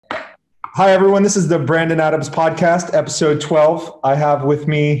Hi, everyone. This is the Brandon Adams Podcast, episode 12. I have with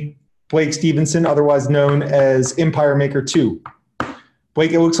me Blake Stevenson, otherwise known as Empire Maker 2.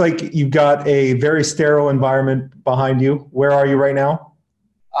 Blake, it looks like you've got a very sterile environment behind you. Where are you right now?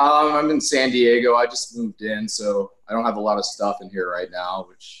 I'm in San Diego. I just moved in, so I don't have a lot of stuff in here right now,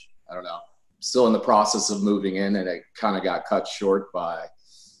 which I don't know. Still in the process of moving in, and it kind of got cut short by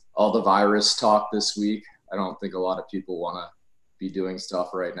all the virus talk this week. I don't think a lot of people want to be doing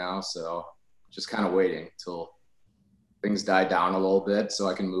stuff right now, so just kind of waiting till things die down a little bit so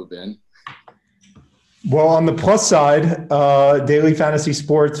I can move in. Well, on the plus side, daily fantasy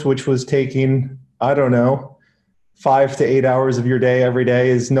sports, which was taking, 5 to 8 hours of your day every day,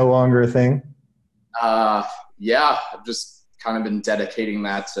 is no longer a thing. Yeah, I've just kind of been dedicating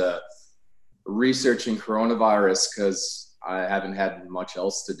that to researching coronavirus because I haven't had much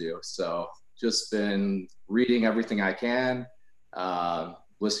else to do. So just been reading everything I can,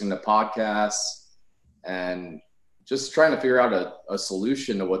 listening to podcasts, and just trying to figure out a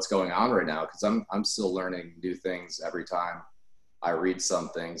solution to what's going on right now, because I'm still learning new things every time I read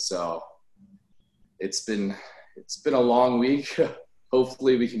something. So it's been a long week.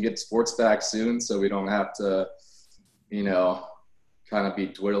 Hopefully we can get sports back soon so we don't have to, kind of be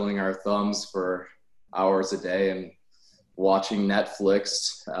twiddling our thumbs for hours a day and watching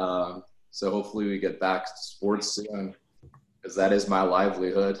Netflix. So hopefully we get back to sports soon, because that is my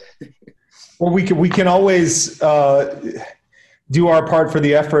livelihood. Well, we can always do our part for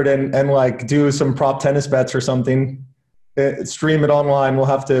the effort and like do some prop tennis bets or something. Stream it online. We'll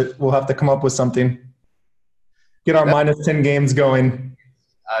have to come up with something. Get our minus 10 games going.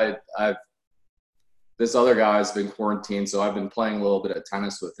 This other guy has been quarantined, so I've been playing a little bit of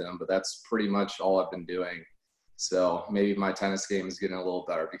tennis with him, but that's pretty much all I've been doing. So maybe my tennis game is getting a little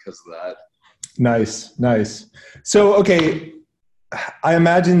better because of that. Nice. So, okay, I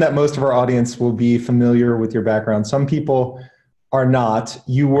imagine that most of our audience will be familiar with your background. Some people are not.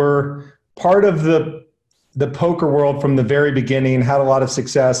 You were part of the poker world from the very beginning, had a lot of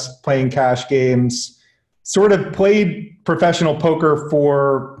success playing cash games, sort of played professional poker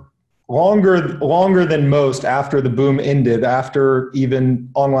for longer than most after the boom ended. After even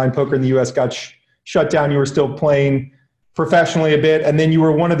online poker in the US got shut down, you were still playing professionally a bit. And then you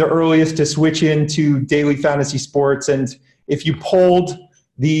were one of the earliest to switch into daily fantasy sports. And if you polled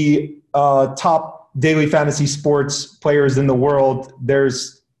the top daily fantasy sports players in the world,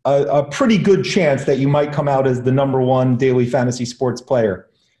 there's a pretty good chance that you might come out as the number one daily fantasy sports player.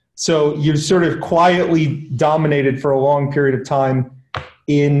 So you sort of quietly dominated for a long period of time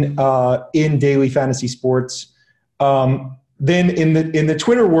in daily fantasy sports. Then in the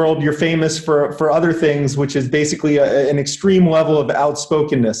Twitter world, you're famous for other things, which is basically an extreme level of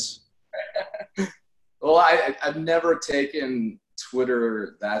outspokenness. Well, I've never taken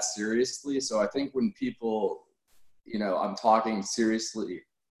Twitter that seriously. So I think when people, I'm talking seriously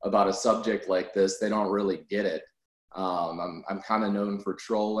about a subject like this, they don't really get it. I'm kind of known for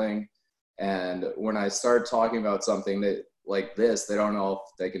trolling. And when I start talking about something like this, they don't know if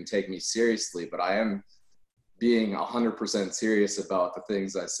they can take me seriously, but I am being 100% serious about the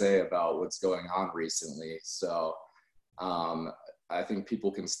things I say about what's going on recently. So I think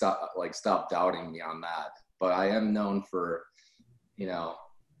people can stop doubting me on that. But I am known for,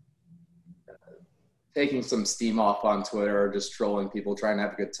 taking some steam off on Twitter, just trolling people, trying to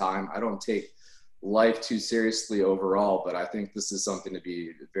have a good time. I don't take life too seriously overall, but I think this is something to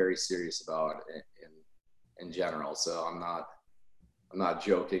be very serious about in general. So I'm not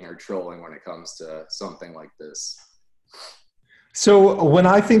joking or trolling when it comes to something like this. So when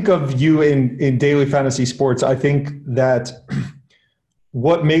I think of you in daily fantasy sports, I think that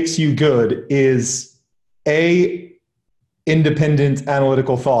what makes you good is independent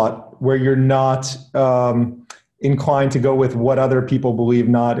analytical thought, where you're not inclined to go with what other people believe,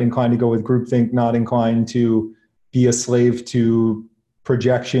 not inclined to go with groupthink, not inclined to be a slave to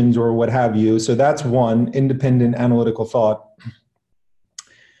projections or what have you. So that's one, independent analytical thought.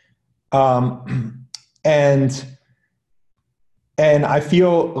 And I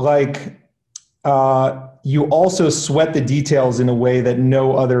feel like you also sweat the details in a way that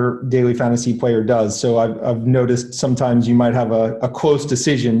no other daily fantasy player does. So I've noticed sometimes you might have a close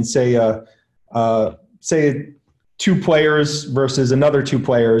decision, say two players versus another two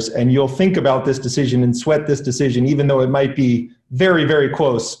players, and you'll think about this decision and sweat this decision, even though it might be very, very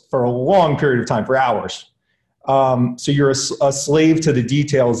close for a long period of time, for hours. So you're a slave to the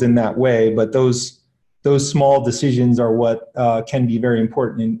details in that way, but those small decisions are what can be very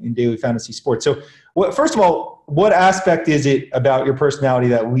important in daily fantasy sports. So first of all, what aspect is it about your personality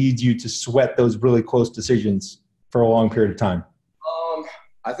that leads you to sweat those really close decisions for a long period of time?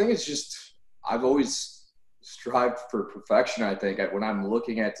 I think it's just, I've always strived for perfection. I think when I'm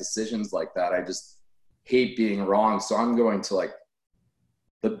looking at decisions like that, I just hate being wrong. So I'm going to like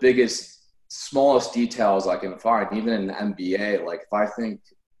the biggest, smallest details I can find, even in the NBA. Like if I think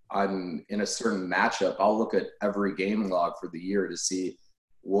I'm in a certain matchup, I'll look at every game log for the year to see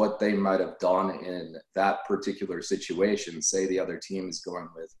what they might have done in that particular situation. Say the other team is going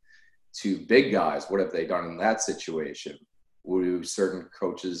with two big guys. What have they done in that situation? What do certain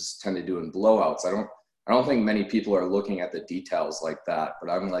coaches tend to do in blowouts? I don't think many people are looking at the details like that, but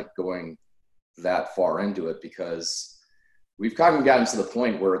I'm like going that far into it because we've kind of gotten to the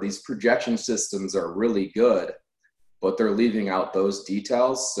point where these projection systems are really good, but they're leaving out those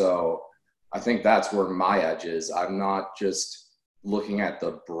details. So I think that's where my edge is. I'm not just looking at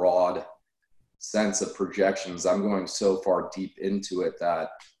the broad sense of projections. I'm going so far deep into it that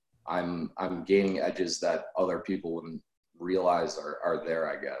I'm gaining edges that other people wouldn't realize are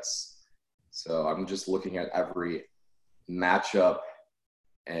there, I guess. So I'm just looking at every matchup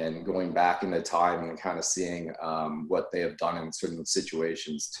and going back into time and kind of seeing what they have done in certain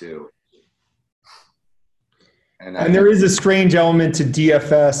situations too. And there is a strange element to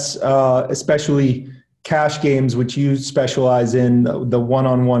DFS, especially cash games, which you specialize in, the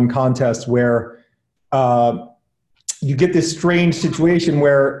one-on-one contest, where you get this strange situation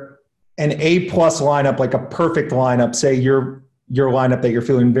where an A-plus lineup, like a perfect lineup, say your lineup that you're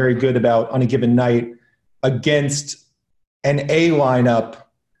feeling very good about on a given night, against an A lineup,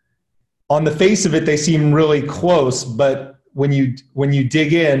 on the face of it, they seem really close, but when you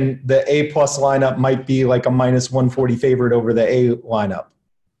dig in, the A-plus lineup might be like a -140 favorite over the A lineup.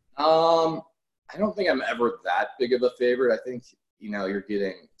 I don't think I'm ever that big of a favorite. I think, you're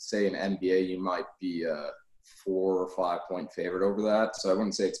getting, say in NBA, you might be a 4 or 5 point favorite over that. So I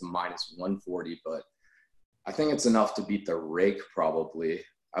wouldn't say it's -140, but I think it's enough to beat the rake probably.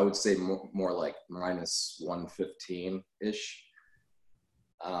 I would say more like -115-ish.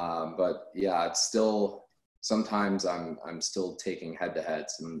 But yeah, it's still, sometimes I'm still taking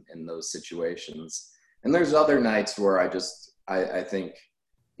head-to-heads in those situations. And there's other nights where I think,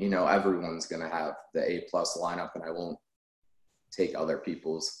 everyone's going to have the A-plus lineup, and I won't take other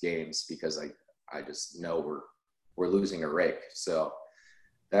people's games because I just know we're losing a rake. So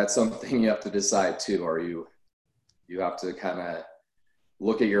that's something you have to decide too, or you have to kind of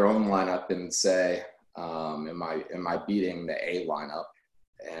look at your own lineup and say, am I beating the A lineup?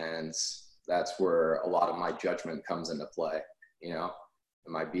 And that's where a lot of my judgment comes into play. Am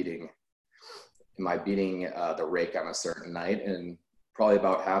I beating the rake on a certain night? And probably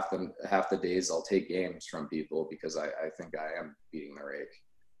about half the days I'll take games from people because I think I am beating the rake,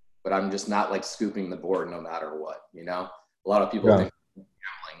 but I'm just not like scooping the board no matter what. A lot of people think I'm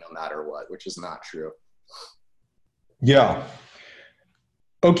gambling no matter what, which is not true. Yeah.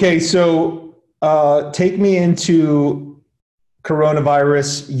 Okay. So take me into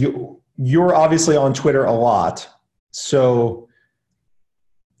coronavirus. You're obviously on Twitter a lot. So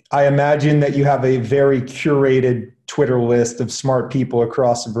I imagine that you have a very curated Twitter list of smart people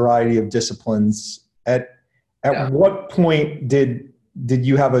across a variety of disciplines. At what point did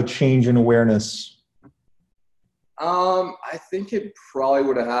you have a change in awareness? I think it probably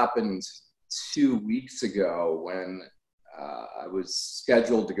would have happened 2 weeks ago when I was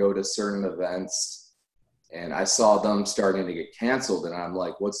scheduled to go to certain events and I saw them starting to get canceled, and I'm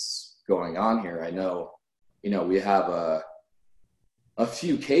like, what's going on here? I know, we have a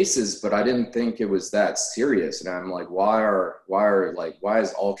few cases, but I didn't think it was that serious. And I'm like, why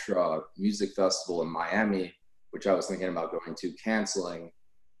is Ultra Music Festival in Miami, which I was thinking about going to, canceling,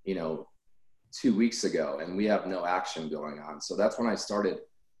 2 weeks ago, and we have no action going on. So that's when I started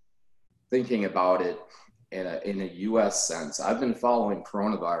thinking about it in a US sense. I've been following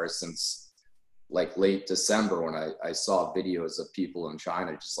coronavirus since like late December when I saw videos of people in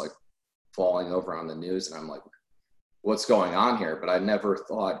China just like falling over on the news, and I'm like, what's going on here? But I never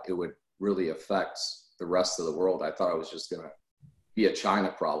thought it would really affect the rest of the world. I thought it was just going to be a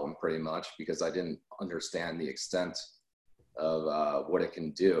China problem pretty much because I didn't understand the extent of what it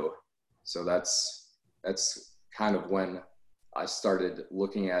can do. So that's kind of when I started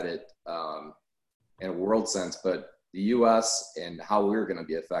looking at it in a world sense. But the US and how we were going to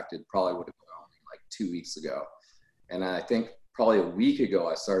be affected probably would have been only like 2 weeks ago. And I think probably a week ago,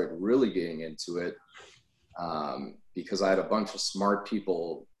 I started really getting into it because I had a bunch of smart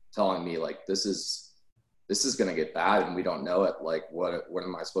people telling me like, this is going to get bad and we don't know it. Like, what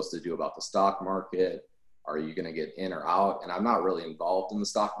am I supposed to do about the stock market? Are you going to get in or out? And I'm not really involved in the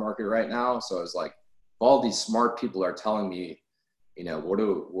stock market right now. So I was like, all these smart people are telling me, what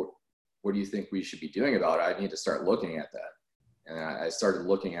do you think we should be doing about it? I need to start looking at that. And I started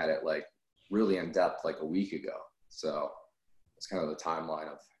looking at it like really in depth like a week ago. So it's kind of the timeline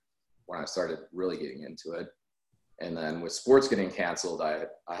of when I started really getting into it. And then with sports getting canceled, I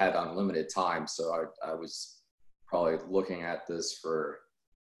had unlimited time. So I was probably looking at this for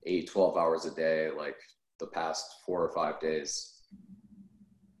 12 hours a day, like the past 4 or 5 days.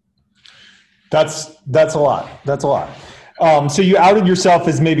 That's a lot. That's a lot. So you outed yourself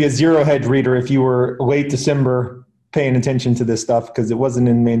as maybe a zero hedge reader if you were late December paying attention to this stuff because it wasn't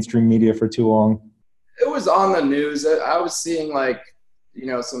in mainstream media for too long. It was on the news. I was seeing like,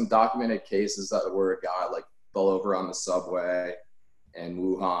 some documented cases that were a guy like fell over on the subway in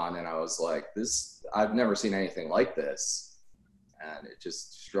Wuhan. And I was like, I've never seen anything like this. And it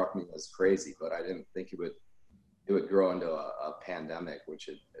just struck me as crazy, but I didn't think it would grow into a pandemic, which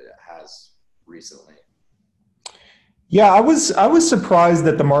it has recently. Yeah, I was surprised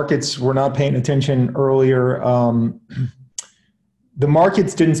that the markets were not paying attention earlier. The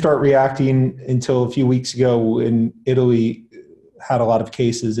markets didn't start reacting until a few weeks ago when Italy had a lot of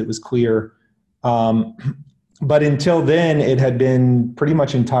cases. It was clear. But until then, it had been pretty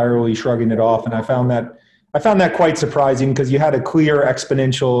much entirely shrugging it off. And I found that quite surprising because you had a clear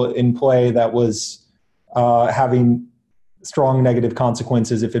exponential in play that was having strong negative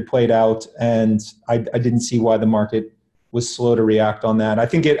consequences if it played out. And I didn't see why the market was slow to react on that. I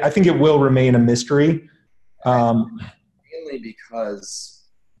think it will remain a mystery. Mainly because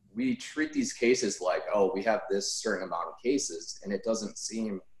we treat these cases like, oh, we have this certain amount of cases, and it doesn't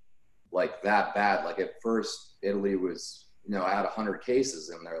seem like that bad. Like at first, Italy was, I had 100 cases,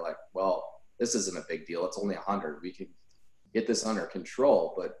 and they're like, well, this isn't a big deal. It's only 100. We can get this under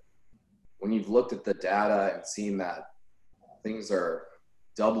control. But when you've looked at the data and seen that things are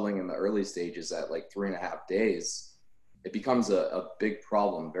doubling in the early stages at like 3.5 days, it becomes a big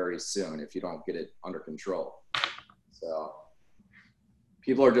problem very soon if you don't get it under control. So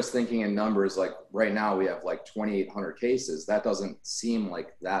people are just thinking in numbers like right now we have like 2,800 cases. That doesn't seem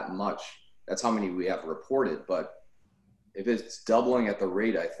like that much. That's how many we have reported. But if it's doubling at the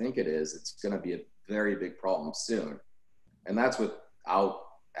rate I think it is, it's going to be a very big problem soon. And that's without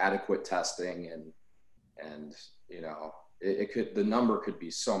adequate testing and the number could be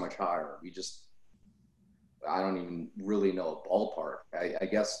so much higher. I don't even really know a ballpark. I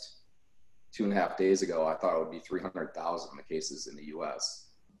guessed 2.5 days ago, I thought it would be 300,000 cases in the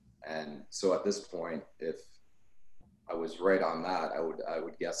U.S. And so at this point, if I was right on that, I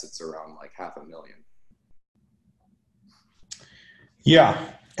would guess it's around like 500,000. Yeah.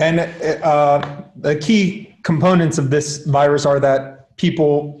 And the key components of this virus are that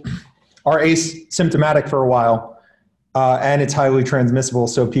people are asymptomatic for a while, and it's highly transmissible.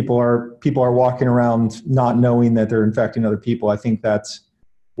 So people are walking around not knowing that they're infecting other people. I think that's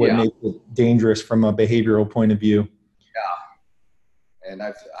what makes it dangerous from a behavioral point of view. Yeah. And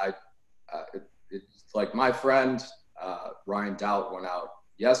it's like my friend, Ryan Doubt went out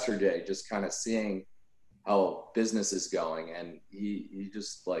yesterday, just kind of seeing how business is going. And he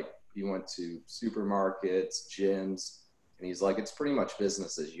just he went to supermarkets, gyms, and he's like, it's pretty much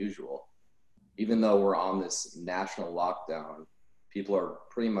business as usual. Even though we're on this national lockdown, people are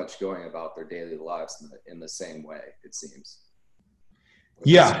pretty much going about their daily lives in the same way, it seems.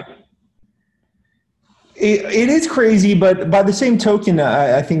 Yeah. It is crazy, but by the same token,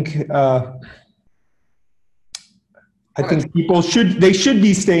 I think people should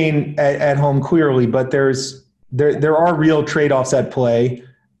be staying at home clearly, but there are real trade-offs at play.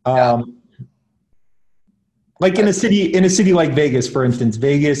 Like in a city like Vegas, for instance,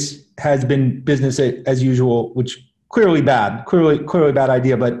 Vegas has been business as usual, which clearly bad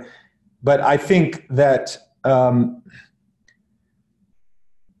idea. But I think that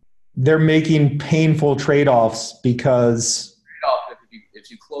they're making painful trade-offs because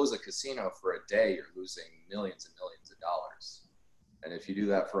if you close a casino for a day, you're losing millions and millions of dollars. And if you do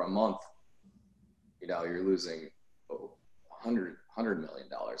that for a month, you're losing $100 million.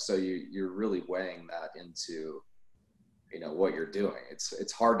 So you're really weighing that into, what you're doing.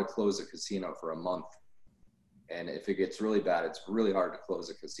 It's hard to close a casino for a month. And if it gets really bad, it's really hard to close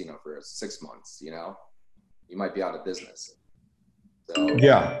a casino for 6 months, you might be out of business. So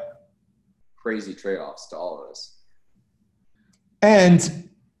yeah. Crazy trade-offs to all of us. And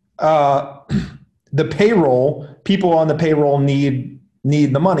the people on the payroll need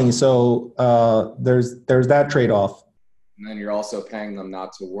the money. So there's that trade-off. And then you're also paying them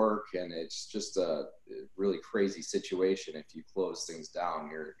not to work, and it's just a really crazy situation. If you close things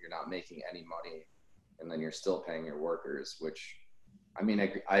down, you're not making any money, and then you're still paying your workers, which, I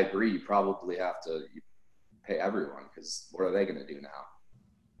agree, you probably have to pay everyone, because what are they going to do now?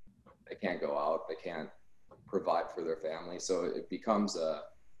 They can't go out. They can't provide for their family. So it becomes a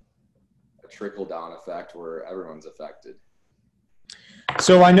trickle-down effect where everyone's affected.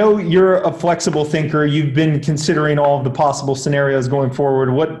 So I know you're a flexible thinker. You've been considering all of the possible scenarios going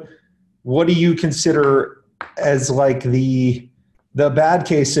forward. What do you consider as like the bad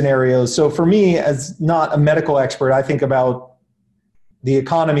case scenarios? So for me, as not a medical expert, I think about the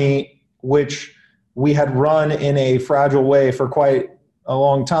economy, which we had run in a fragile way for quite a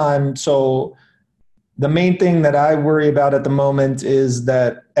long time. So the main thing that I worry about at the moment is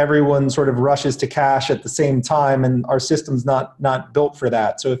that everyone sort of rushes to cash at the same time, and our system's not built for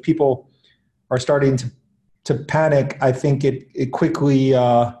that. So if people are starting to panic, I think it quickly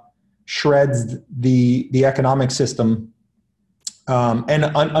shreds the economic system.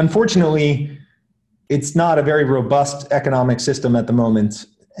 Unfortunately, it's not a very robust economic system at the moment,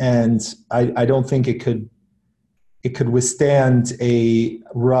 and I don't think it could withstand a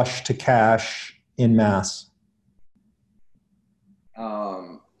rush to cash in mass.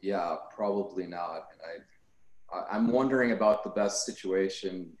 Yeah, probably not. I'm wondering about the best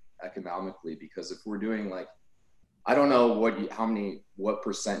situation economically, because if we're doing like, I don't know what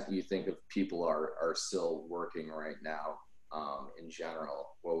percent you think of people are still working right now, in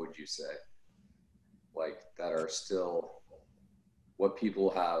general. What would you say? Like that are still, what people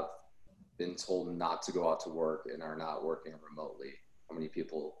have been told not to go out to work and are not working remotely. How many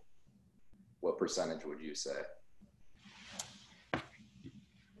people, what percentage would you say?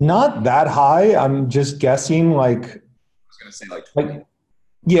 Not that high. I'm just guessing like, I was going to say like 20.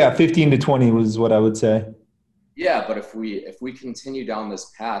 Yeah, 15 to 20 was what I would say. Yeah, but if we continue down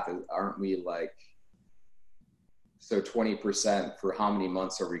this path, aren't we like, so 20% for how many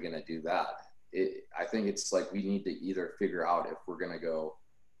months are we going to do that? I think it's like we need to either figure out if we're going to go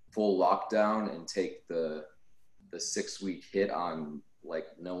full lockdown and take the 6-week hit on like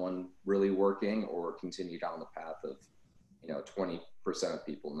no one really working, or continue down the path of, 20% of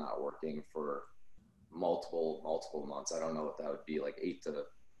people not working for multiple months. I don't know what that would be, like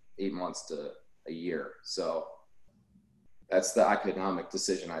 8 months to a year. So that's the economic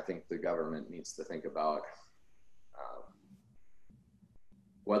decision I think the government needs to think about.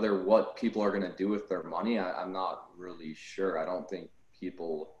 Whether what people are going to do with their money, I'm not really sure. I don't think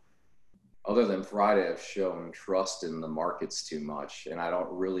people, other than Friday, have shown trust in the markets too much. And I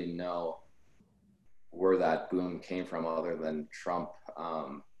don't really know where that boom came from, other than Trump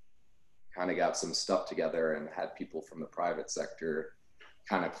kind of got some stuff together and had people from the private sector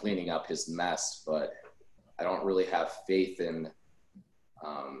kind of cleaning up his mess. But I don't really have faith in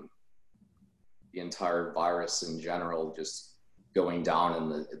the entire virus in general just going down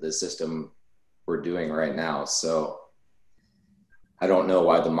in the system we're doing right now. So I don't know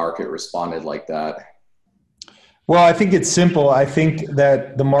why the market responded like that. Well, I think it's simple. I think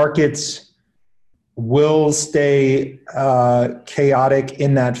that the markets will stay chaotic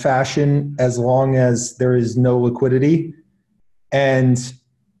in that fashion as long as there is no liquidity. And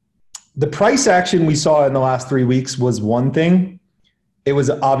the price action we saw in the last 3 weeks was one thing. It was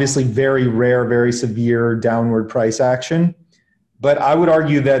obviously very rare, very severe downward price action. But I would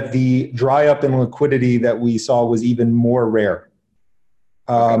argue that the dry up in liquidity that we saw was even more rare.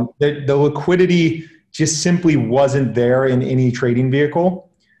 The liquidity just simply wasn't there in any trading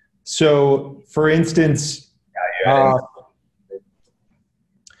vehicle. So, for instance,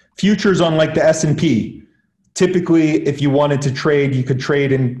 futures on like the S&P, typically if you wanted to trade, you could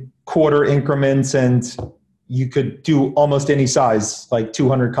trade in quarter increments, and you could do almost any size, like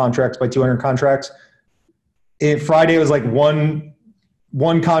 200 contracts by 200 contracts. Friday, it was like one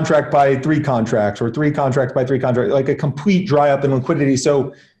contract by 3 contracts, or 3 contracts by 3 contracts, like a complete dry up in liquidity.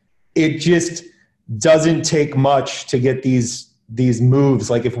 So it just doesn't take much to get these moves.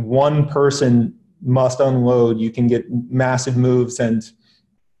 Like if one person must unload, you can get massive moves, and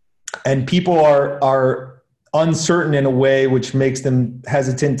people are uncertain in a way which makes them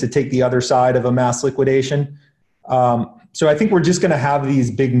hesitant to take the other side of a mass liquidation. So I think we're just going to have these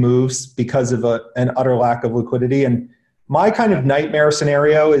big moves because of an utter lack of liquidity. And my kind of nightmare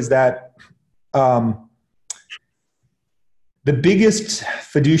scenario is that the biggest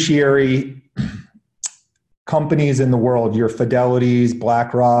fiduciary companies in the world, your Fidelities,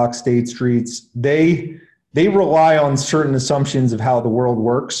 BlackRock, State Streets, they rely on certain assumptions of how the world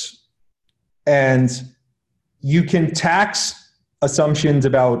works. And you can tax assumptions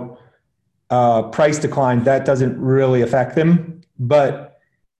about price decline. That doesn't really affect them. But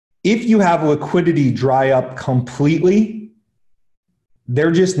if you have liquidity dry up completely,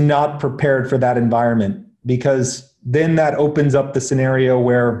 they're just not prepared for that environment, because then that opens up the scenario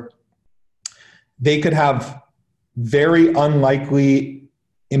where they could have very unlikely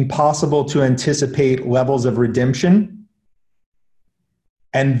impossible to anticipate levels of redemption.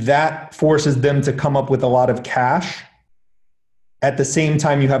 And that forces them to come up with a lot of cash. At the same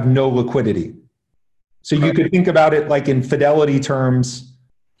time, you have no liquidity. So you could think about it like in Fidelity terms.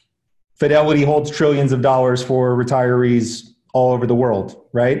 Fidelity holds trillions of dollars for retirees all over the world,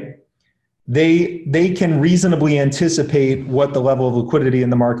 right? They can reasonably anticipate what the level of liquidity in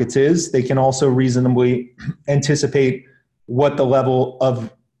the markets is. They can also reasonably anticipate what the level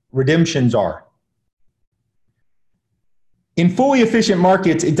of redemptions are. In fully efficient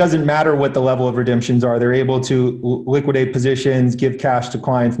markets, it doesn't matter what the level of redemptions are. They're able to liquidate positions, give cash to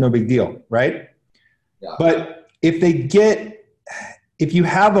clients, no big deal, right? Yeah. But if you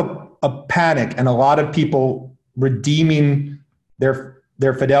have a panic and a lot of people redeeming their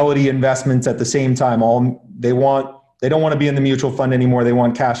Fidelity investments at the same time, they don't want to be in the mutual fund anymore. They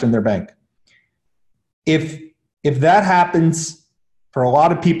want cash in their bank. If that happens for a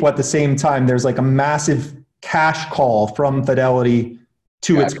lot of people at the same time, there's like a massive cash call from Fidelity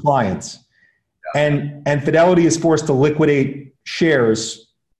to its clients. And Fidelity is forced to liquidate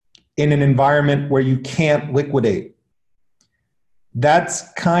shares in an environment where you can't liquidate.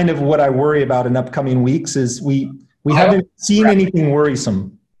 That's kind of what I worry about in upcoming weeks is we haven't seen anything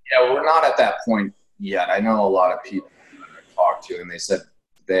worrisome. Yeah, we're not at that point yet. I know a lot of people I talked to, and they said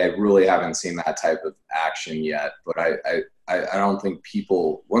they really haven't seen that type of action yet. But I don't think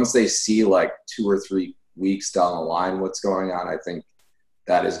people, once they see like 2 or 3 weeks down the line what's going on, I think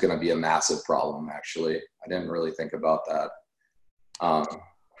that is going to be a massive problem, actually. I didn't really think about that.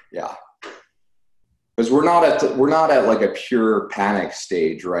 Yeah. Because we're not at like a pure panic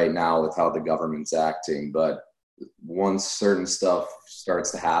stage right now with how the government's acting, but once certain stuff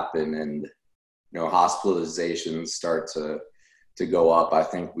starts to happen and hospitalizations start to go up, I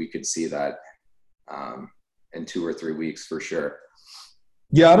think we could see that in 2 or 3 weeks for sure.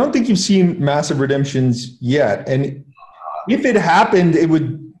 Yeah, I don't think you've seen massive redemptions yet, and if it happened,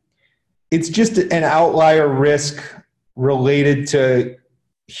 it's just an outlier risk related to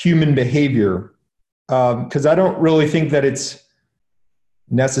human behavior. Because I don't really think that it's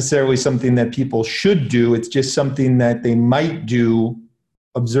necessarily something that people should do. It's just something that they might do,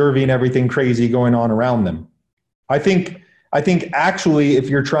 observing everything crazy going on around them. I think actually, if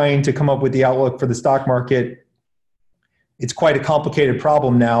you're trying to come up with the outlook for the stock market, it's quite a complicated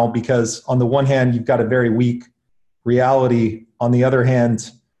problem now because on the one hand, you've got a very weak reality. On the other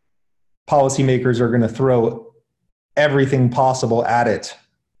hand, policymakers are going to throw everything possible at it.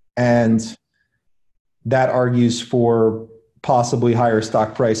 And that argues for possibly higher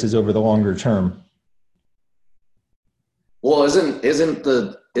stock prices over the longer term. Well, isn't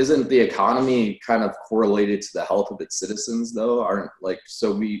the economy kind of correlated to the health of its citizens though?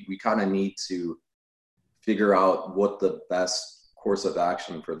 So we kind of need to figure out what the best course of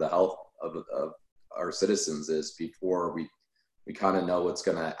action for the health of our citizens is before we kind of know what's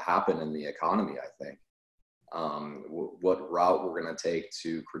going to happen in the economy, I think. What route we're going to take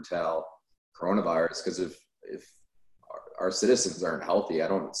to curtail coronavirus, because if our citizens aren't healthy, I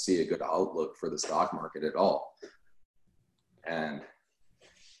don't see a good outlook for the stock market at all. And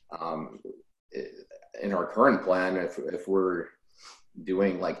in our current plan, if we're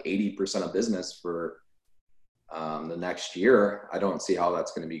doing like 80% of business for the next year, I don't see how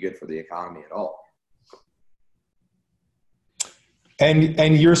that's going to be good for the economy at all.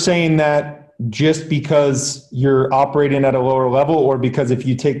 And you're saying that just because you're operating at a lower level, or because if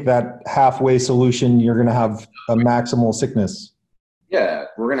you take that halfway solution, you're going to have a maximal sickness? Yeah,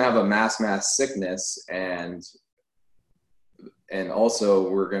 we're going to have a mass sickness, and also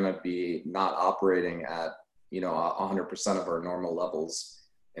we're going to be not operating at 100% of our normal levels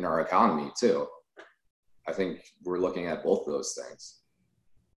in our economy too. I think we're looking at both those things.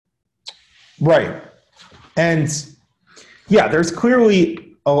 Right. And yeah, there's clearly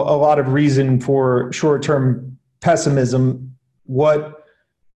a lot of reason for short-term pessimism. What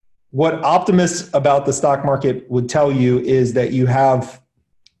optimists about the stock market would tell you is that you have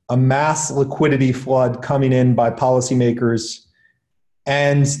a mass liquidity flood coming in by policymakers,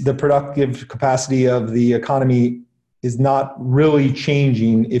 and the productive capacity of the economy is not really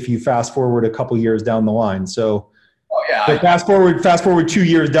changing if you fast forward a couple years down the line. So, fast forward 2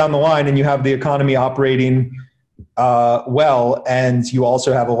 years down the line, and you have the economy operating well, and you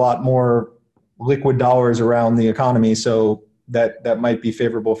also have a lot more liquid dollars around the economy. So that might be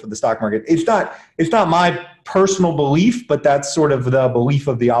favorable for the stock market. It's not my personal belief, but that's sort of the belief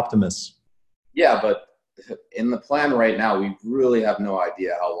of the optimists. Yeah, but in the plan right now, we really have no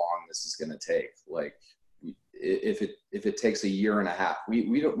idea how long this is going to take. Like, if it takes a year and a half,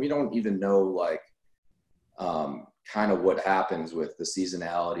 we don't even know kind of what happens with the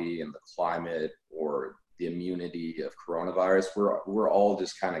seasonality and the climate or the immunity of coronavirus. We're all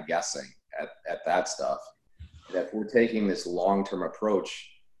just kind of guessing at that stuff. And if we're taking this long-term approach,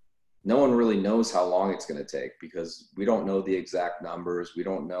 no one really knows how long it's going to take, because we don't know the exact numbers. We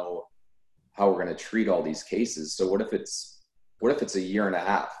don't know how we're going to treat all these cases. So what if it's a year and a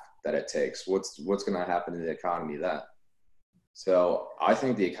half that it takes? What's going to happen to the economy then? So I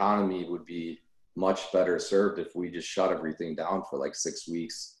think the economy would be much better served if we just shut everything down for like 6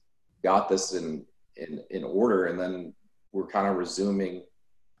 weeks, got this in order, and then we're kind of resuming,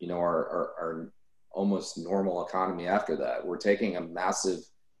 our almost normal economy after that. We're taking a massive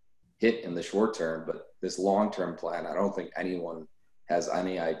hit in the short term, but this long-term plan, I don't think anyone has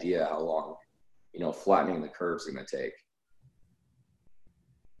any idea how long, flattening the curve is going to take.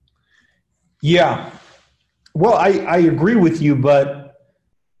 Yeah. Well, I agree with you, but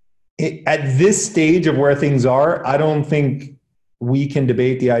at this stage of where things are, I don't think we can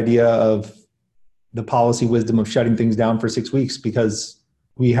debate the idea of the policy wisdom of shutting things down for 6 weeks, because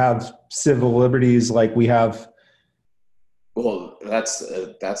we have civil liberties like we have. Well, that's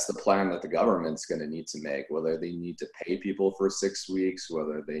the plan that the government's going to need to make, whether they need to pay people for 6 weeks,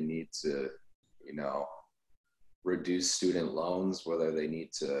 whether they need to, reduce student loans, whether they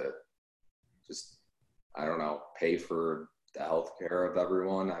need to just, I don't know, pay for the health care of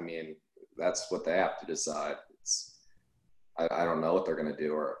everyone. I mean, that's what they have to decide. I don't know what they're going to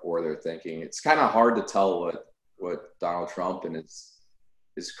do or they're thinking. It's kind of hard to tell what Donald Trump and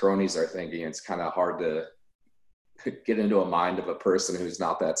his cronies are thinking. It's kind of hard to get into a mind of a person who's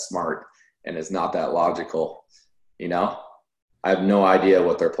not that smart and is not that logical. I have no idea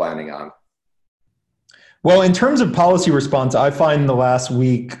what they're planning on. Well, in terms of policy response, I find the last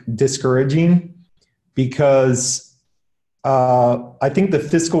week discouraging, because I think the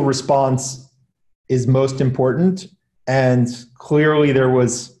fiscal response is most important. And clearly there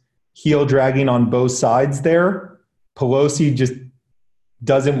was heel dragging on both sides there. Pelosi just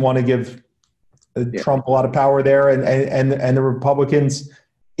doesn't want to give Trump a lot of power there. And the Republicans,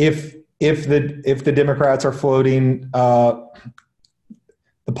 if the Democrats are floating the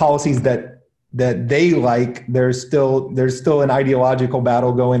policies that they like, there's still an ideological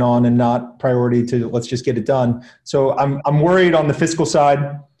battle going on and not priority to let's just get it done. So I'm worried on the fiscal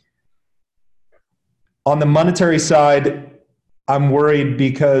side. On the monetary side, I'm worried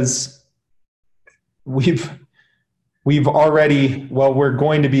because we're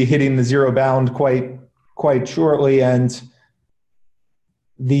going to be hitting the zero bound quite shortly, and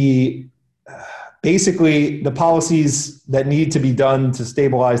basically the policies that need to be done to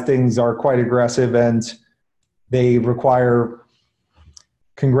stabilize things are quite aggressive, and they require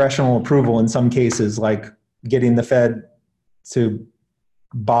congressional approval in some cases, like getting the Fed to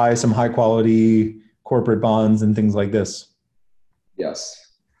buy some high quality corporate bonds and things like this.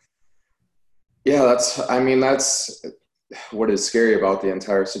 Yes. Yeah, that's what is scary about the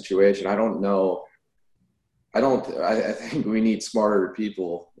entire situation. I don't know. I think we need smarter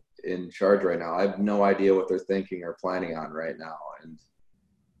people in charge right now. I have no idea what they're thinking or planning on right now. And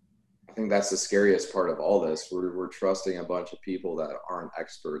I think that's the scariest part of all this. We're trusting a bunch of people that aren't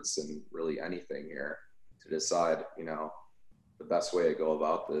experts in really anything here to decide, the best way to go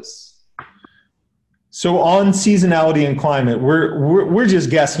about this. So on seasonality and climate, we're just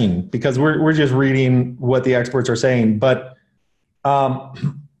guessing because we're just reading what the experts are saying. But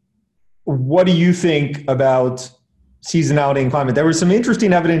what do you think about seasonality and climate? There was some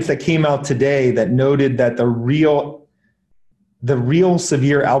interesting evidence that came out today that noted that the real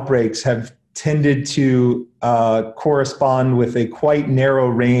severe outbreaks have tended to correspond with a quite narrow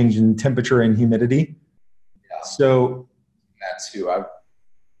range in temperature and humidity. Yeah. So that too.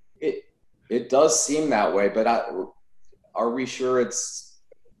 It does seem that way, but are we sure is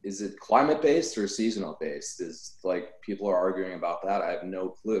it climate based or seasonal based? Is like people are arguing about that. I have no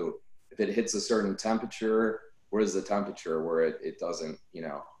clue. If it hits a certain temperature, what is the temperature where it doesn't,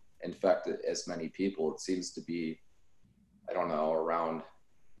 infect as many people? It seems to be, I don't know, around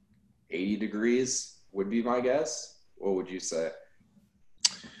 80 degrees would be my guess. What would you say?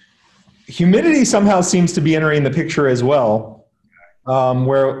 Humidity somehow seems to be entering the picture as well,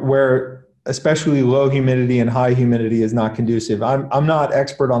 where especially low humidity and high humidity is not conducive. I'm not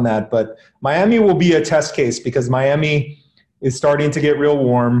expert on that, but Miami will be a test case because Miami is starting to get real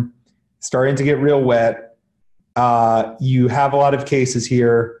warm, starting to get real wet. You have a lot of cases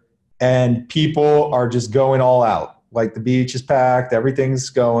here, and people are just going all out. Like the beach is packed, everything's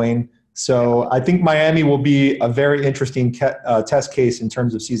going. So I think Miami will be a very interesting test case in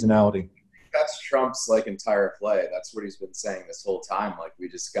terms of seasonality. That's Trump's entire play. That's what he's been saying this whole time. We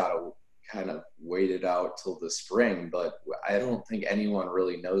just got to kind of wait it out till the spring, but I don't think anyone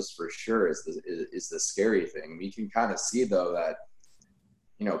really knows for sure is the scary thing. We can kind of see though that,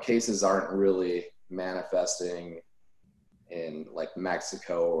 you know, cases aren't really manifesting in like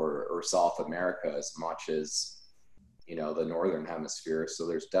Mexico or South America as much as, you know, the Northern Hemisphere. So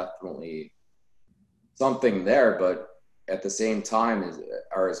there's definitely something there, but at the same time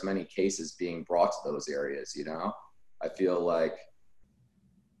are as many cases being brought to those areas, you know? I feel like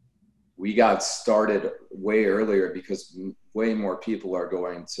we got started way earlier because way more people are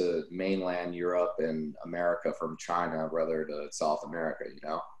going to mainland Europe and America from China rather to South America, you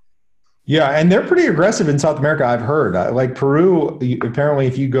know? Yeah, and they're pretty aggressive in South America, I've heard. Like Peru, apparently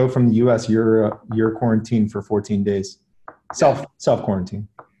if you go from the US, you're quarantined for 14 days. Self quarantine.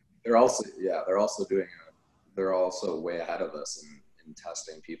 They're also they're also way ahead of us in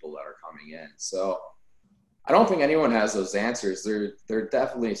testing people that are coming in. So I don't think anyone has those answers. There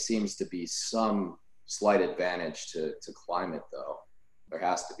definitely seems to be some slight advantage to climate, though. There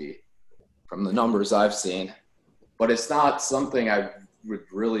has to be, from the numbers I've seen. But it's not something I would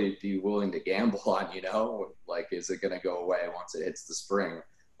really be willing to gamble on, you know? Like, is it going to go away once it hits the spring?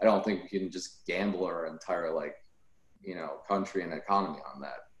 I don't think we can just gamble our entire, like, you know, country and economy on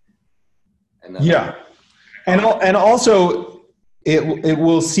that. And then, yeah. And also, it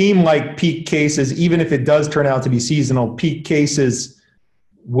will seem like peak cases, even if it does turn out to be seasonal, peak cases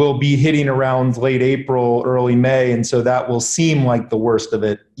will be hitting around late April, early May. And so that will seem like the worst of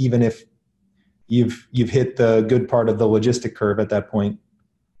it, even if you've hit the good part of the logistic curve at that point.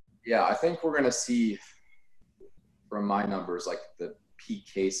 Yeah, I think we're going to see, from my numbers, like the peak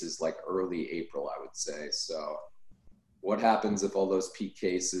cases like early April, I would say. So what happens if all those peak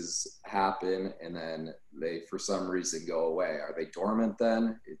cases happen and then they, for some reason, go away? Are they dormant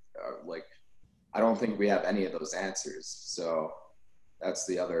then? Like, I don't think we have any of those answers. So that's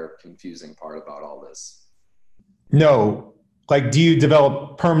the other confusing part about all this. No. Like, do you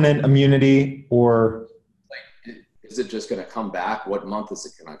develop permanent immunity or? Like, is it just going to come back? What month is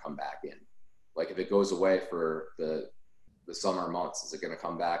it going to come back in? Like, if it goes away for the summer months, is it going to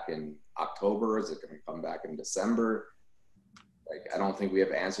come back in October? Is it going to come back in December? Like, I don't think we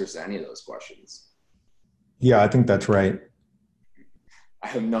have answers to any of those questions. Yeah, I think that's right.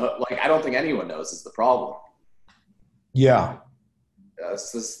 I don't think anyone knows is the problem. Yeah.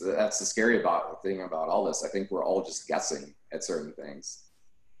 That's the scary thing about all this. I think we're all just guessing at certain things.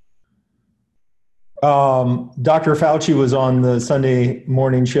 Dr. Fauci was on the Sunday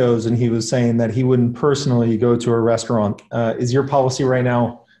morning shows and he was saying that he wouldn't personally go to a restaurant. Is your policy right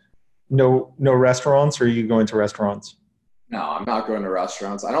now no restaurants, or are you going to restaurants? No, I'm not going to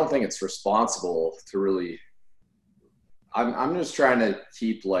restaurants. I don't think it's responsible to really. I'm just trying to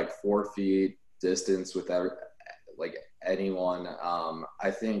keep like 4 feet distance with like anyone.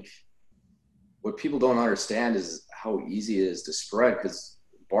 I think what people don't understand is how easy it is to spread. Because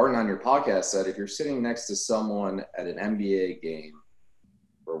Barton on your podcast said if you're sitting next to someone at an NBA game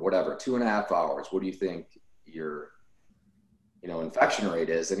or whatever, 2.5 hours, what do you think your infection rate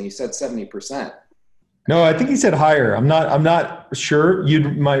is? And he said 70%. No, I think he said higher. I'm not sure. You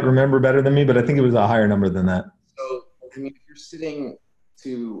might remember better than me, but I think it was a higher number than that. So, I mean, if you're sitting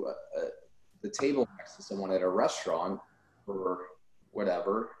to the table next to someone at a restaurant for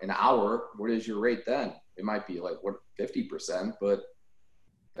whatever, an hour, what is your rate then? It might be like 50%, but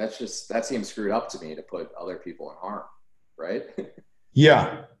that seems screwed up to me to put other people in harm, right?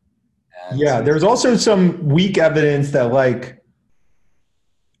 Yeah. And yeah. There's also some weak evidence that, like,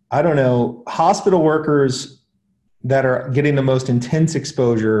 I don't know, hospital workers that are getting the most intense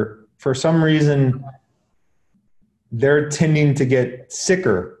exposure, for some reason, they're tending to get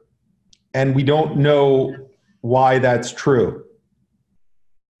sicker. And we don't know why that's true.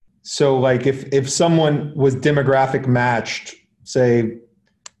 So, like, if someone was demographic matched, say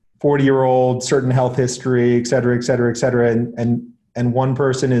 40-year-old, certain health history, et cetera, and one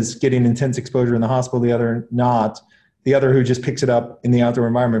person is getting intense exposure in the hospital, the other not, the other who just picks it up in the outdoor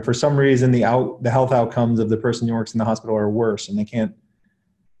environment, for some reason, the health outcomes of the person who works in the hospital are worse, and they can't,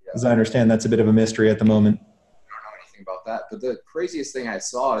 as I understand, that's a bit of a mystery at the moment. I don't know anything about that. But the craziest thing I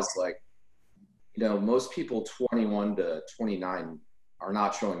saw is, like, most people 21 to 29 are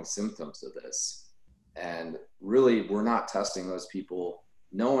not showing symptoms of this. And really, we're not testing those people.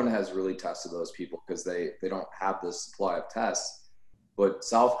 No one has really tested those people because they don't have this supply of tests. But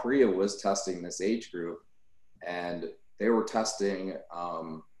South Korea was testing this age group, and they were testing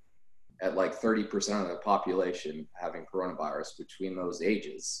at like 30% of the population having coronavirus between those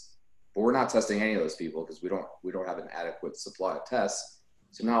ages. But we're not testing any of those people because we don't have an adequate supply of tests.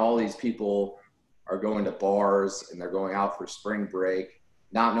 So now all these people are going to bars and they're going out for spring break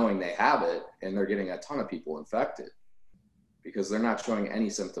not knowing they have it, and they're getting a ton of people infected because they're not showing any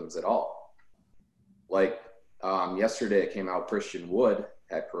symptoms at all. Like yesterday it came out Christian Wood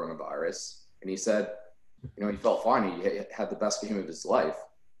had coronavirus, and he said, he felt fine. He had the best game of his life.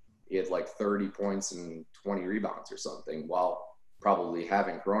 He had like 30 points and 20 rebounds or something while probably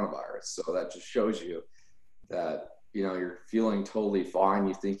having coronavirus. So that just shows you that, you're feeling totally fine.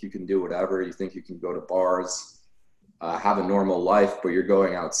 You think you can do whatever. You think you can go to bars, have a normal life, but you're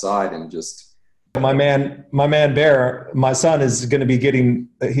going outside and just. My man Bear, my son is going to be getting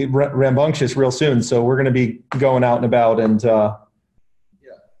rambunctious real soon. So we're going to be going out and about, and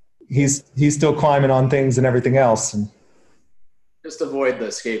he's still climbing on things and everything else. And just avoid the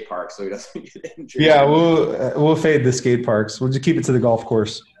skate park so he doesn't get injured. Yeah, we'll fade the skate parks. We'll just keep it to the golf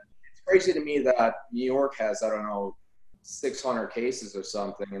course. It's crazy to me that New York has, 600 cases or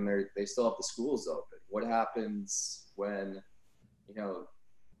something, and they still have the schools open. What happens when,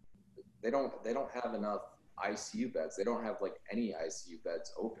 they don't have enough ICU beds? They don't have like any ICU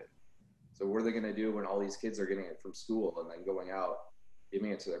beds open. So what are they going to do when all these kids are getting it from school and then going out, giving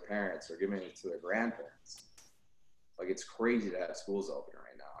it to their parents or giving it to their grandparents? Like, it's crazy to have schools open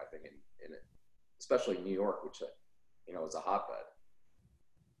right now, I think, in especially New York, which, is a hotbed.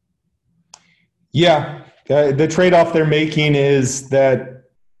 Yeah. The trade-off they're making is that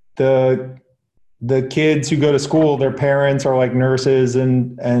the kids who go to school, their parents are like nurses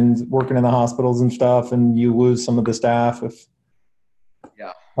and working in the hospitals and stuff, and you lose some of the staff.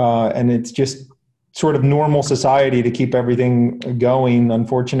 And it's just sort of normal society to keep everything going.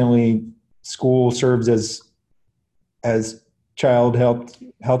 Unfortunately, school serves as child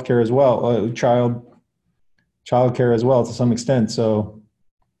healthcare as well, child care as well to some extent. So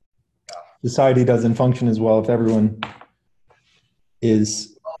society doesn't function as well if everyone is.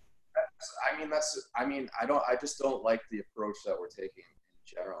 I just don't like the approach that we're taking in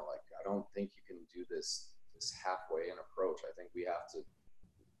general. Like, I don't think you can do this halfway in approach. I think we have to,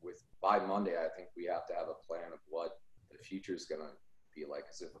 by Monday, I think we have to have a plan of what the future is going to be like.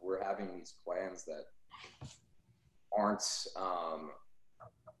 Because if we're having these plans that aren't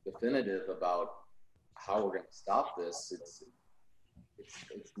definitive about how we're going to stop this,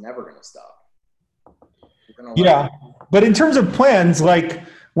 it's never going to stop. Yeah, but in terms of plans, like,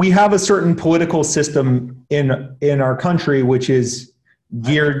 we have a certain political system in our country which is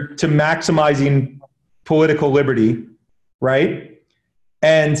geared to maximizing political liberty, right?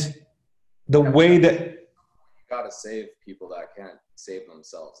 And the way that you got to save people that can't save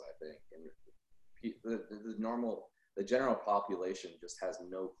themselves, I think, and the general population just has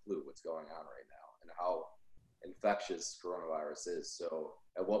no clue what's going on right now and how infectious coronavirus is. So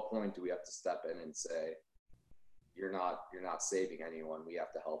at what point do we have to step in and say, you're not saving anyone, we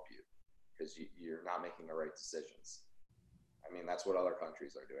have to help you because you're not making the right decisions? I mean, that's what other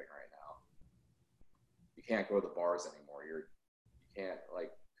countries are doing right now. You can't go to the bars anymore. You can't,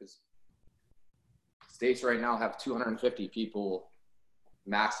 because states right now have 250 people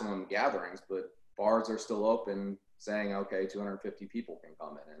maximum gatherings, but bars are still open saying, okay, 250 people can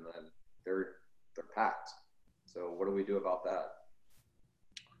come in, and then they're packed. So what do we do about that?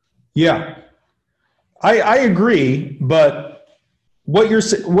 Yeah, I agree, but what you're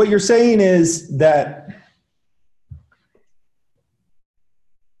saying is that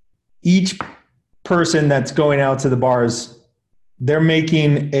each person that's going out to the bars, they're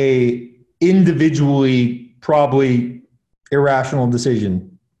making a individually probably irrational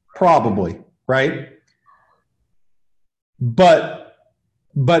decision, probably, right?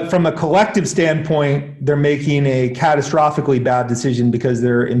 But from a collective standpoint, they're making a catastrophically bad decision because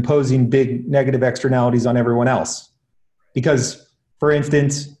they're imposing big negative externalities on everyone else. Because, for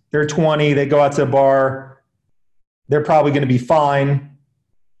instance, they're 20, they go out to a bar, they're probably going to be fine,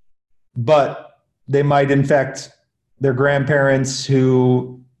 but they might infect their grandparents,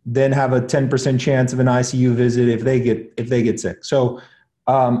 who then have a 10% chance of an ICU visit if they get sick. So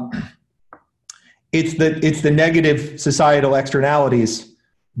it's the negative societal externalities.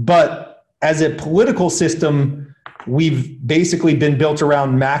 But as a political system, we've basically been built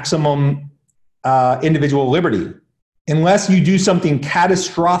around maximum individual liberty. Unless you do something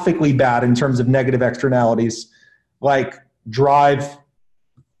catastrophically bad in terms of negative externalities, like drive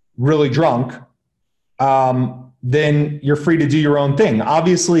really drunk, then you're free to do your own thing.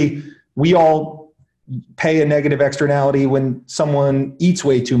 Obviously, we all pay a negative externality when someone eats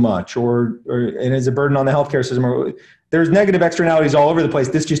way too much and is a burden on the healthcare system. There's negative externalities all over the place.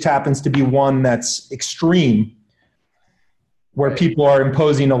 This just happens to be one that's extreme, where people are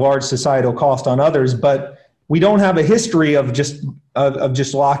imposing a large societal cost on others. But we don't have a history of just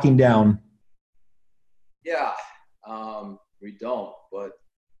locking down. Yeah, we don't. But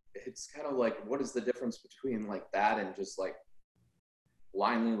it's kind of like, what is the difference between like that and just like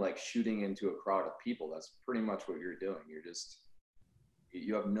blindly like shooting into a crowd of people? That's pretty much what you're doing.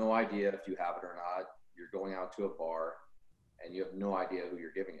 You have no idea if you have it or not. You're going out to a bar and you have no idea who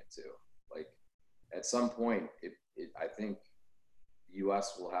you're giving it to. Like, at some point, I think the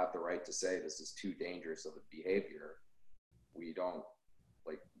U.S. will have the right to say this is too dangerous of a behavior. We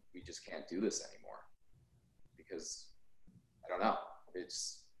just can't do this anymore, because I don't know.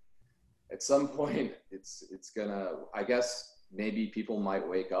 It's at some point it's gonna, I guess maybe people might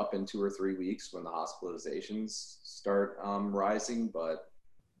wake up in 2 or 3 weeks when the hospitalizations start rising, but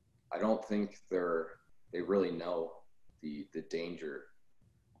I don't think they really know the danger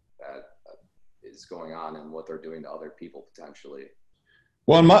that is going on and what they're doing to other people potentially.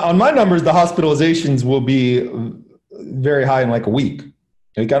 Well, on my numbers, the hospitalizations will be very high in like a week.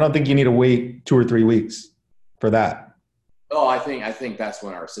 Like, I don't think you need to wait 2 or 3 weeks for that. Oh, I think that's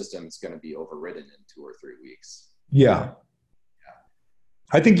when our system is going to be overridden in 2 or 3 weeks. Yeah.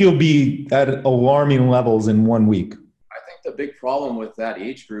 I think you'll be at alarming levels in 1 week. I think the big problem with that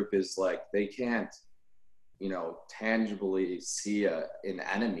age group is like they can't, tangibly see an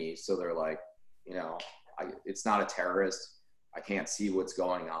enemy. So they're like, it's not a terrorist. I can't see what's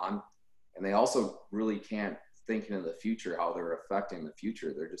going on. And they also really can't think into the future, how they're affecting the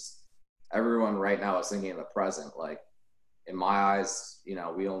future. They're just, everyone right now is thinking of the present. Like, in my eyes,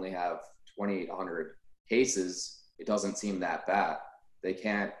 we only have 2,800 cases. It doesn't seem that bad. They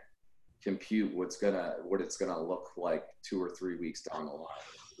can't compute what it's gonna look like 2 or 3 weeks down the line.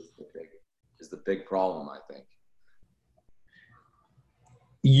 Is the big problem, I think.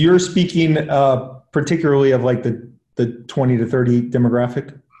 You're speaking particularly of like the 20 to 30 demographic?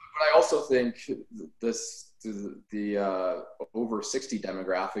 But I also think the over 60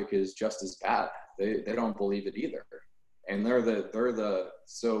 demographic is just as bad. They don't believe it either. And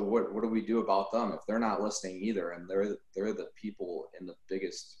so what do we do about them if they're not listening either? And they're the people in the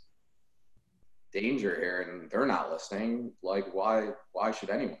biggest danger here, and they're not listening. Like, why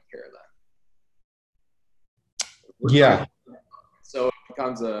should anyone care then? Yeah. So it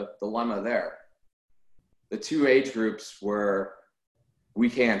becomes a dilemma there. The two age groups where we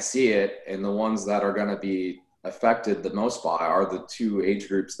can't see it, and the ones that are going to be affected the most by are the two age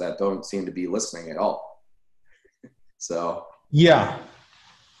groups that don't seem to be listening at all. So yeah,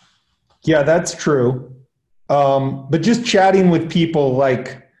 that's true. But just chatting with people,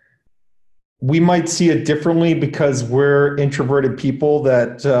 like, we might see it differently because we're introverted people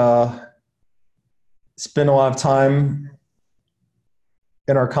that spend a lot of time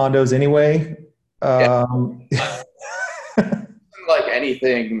in our condos anyway. Like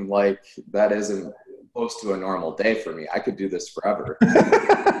anything like that isn't close to a normal day for me. I could do this forever.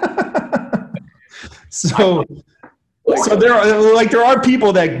 So there are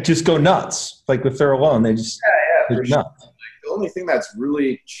people that just go nuts. Like, if they're alone, they just go nuts. Sure. Like, the only thing that's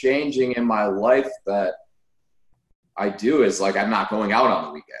really changing in my life that I do is, like, I'm not going out on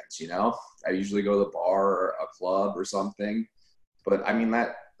the weekends. I usually go to the bar or a club or something. But I mean,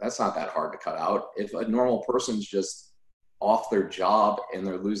 that's not that hard to cut out. If a normal person's just off their job and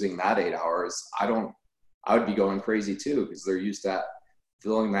they're losing that 8 hours, I would be going crazy too, because they're used to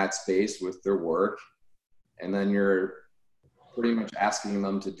filling that space with their work. And then you're pretty much asking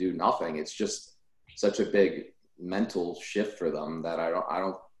them to do nothing. It's just such a big mental shift for them that I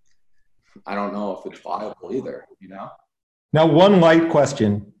don't know if it's viable either, Now, one lighthearted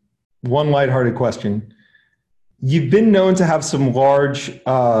question. You've been known to have some large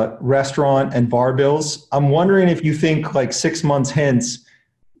restaurant and bar bills. I'm wondering if you think, like, 6 months hence,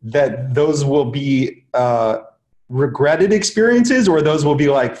 that those will be regretted experiences, or those will be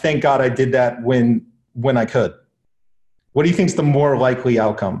like, thank God I did that when I could. What do you think is the more likely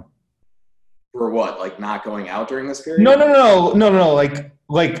outcome? For what? Like, not going out during this period? No.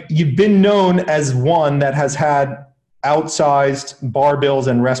 Like, you've been known as one that has had outsized bar bills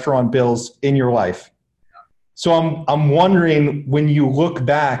and restaurant bills in your life. So I'm wondering, when you look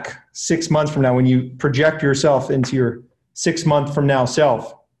back 6 months from now, when you project yourself into your 6 month from now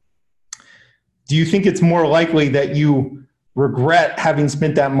self, do you think it's more likely that you regret having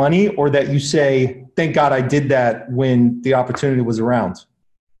spent that money, or that you say, thank God I did that when the opportunity was around?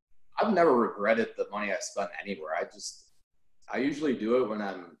 I've never regretted the money I spent anywhere. I usually do it when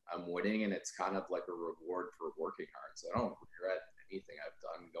I'm winning, and it's kind of like a reward for working hard. So I don't regret anything I've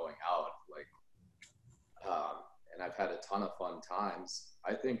done going out. Like, and I've had a ton of fun times.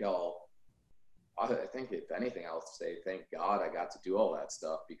 I think if anything, I'll say thank God I got to do all that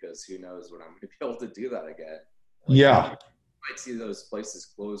stuff, because who knows when I'm going to be able to do that again. Like, yeah. You might see those places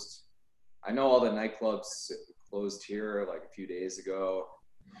closed. I know all the nightclubs closed here like a few days ago.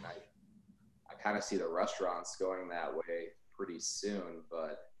 And I kind of see the restaurants going that way pretty soon,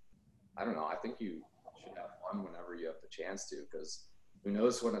 but I don't know. I think you should have fun whenever you have the chance to, because who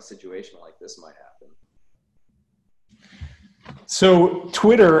knows when a situation like this might happen. So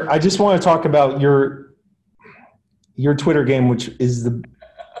Twitter, I just want to talk about your Twitter game, which is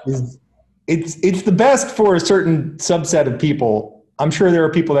it's the best for a certain subset of people. I'm sure there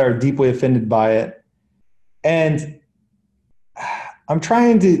are people that are deeply offended by it. And I'm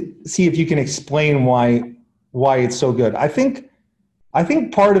trying to see if you can explain why it's so good. I think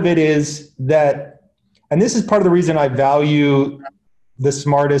part of it is that, and this is part of the reason I value the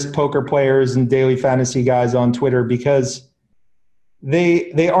smartest poker players and daily fantasy guys on Twitter, because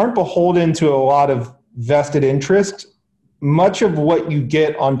they aren't beholden to a lot of vested interest. Much of what you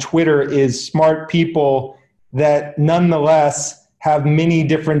get on Twitter is smart people that nonetheless have many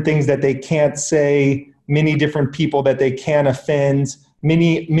different things that they can't say, many different people that they can't offend,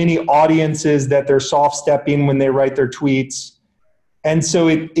 many audiences that they're soft stepping when they write their tweets. And so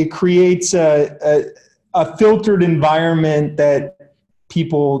it creates a filtered environment that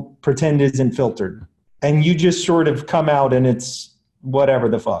people pretend isn't filtered. And you just sort of come out and it's whatever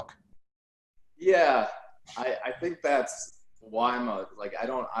the fuck. Yeah, I think that's why I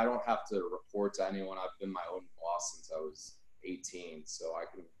don't have to report to anyone. I've been my own boss since I was 18, so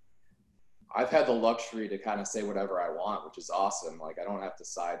I've had the luxury to kind of say whatever I want, which is awesome. Like, I don't have to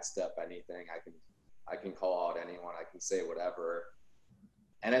sidestep anything. I can call out anyone. I can say whatever.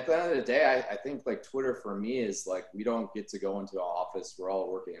 And at the end of the day, I think like Twitter for me is like, we don't get to go into an office. We're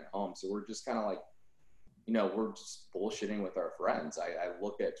all working at home. So we're just kind of like, we're just bullshitting with our friends. I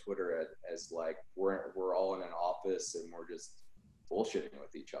look at Twitter as like, we're all in an office and we're just bullshitting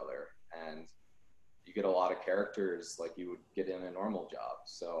with each other. And you get a lot of characters like you would get in a normal job.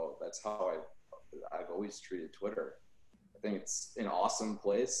 So that's how I've always treated Twitter. I think it's an awesome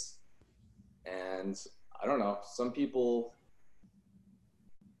place. And I don't know, some people,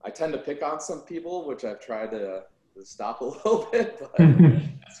 I tend to pick on some people, which I've tried to stop a little bit,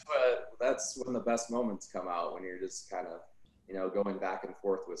 but that's when the best moments come out, when you're just kind of, going back and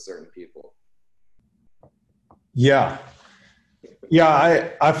forth with certain people. Yeah.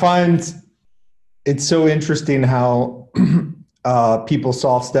 I find it's so interesting how people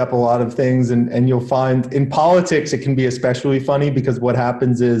soft step a lot of things, and you'll find in politics it can be especially funny, because what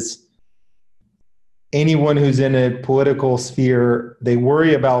happens is anyone who's in a political sphere, they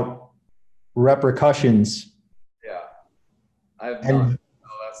worry about repercussions. Yeah, I have none. So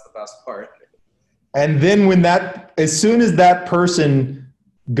that's the best part. And then as soon as that person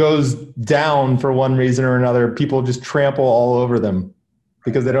goes down for one reason or another, people just trample all over them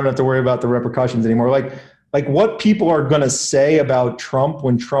because they don't have to worry about the repercussions anymore. Like what people are going to say about Trump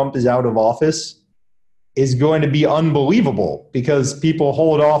when Trump is out of office is going to be unbelievable, because people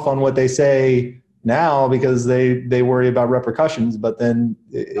hold off on what they say now because they worry about repercussions. But then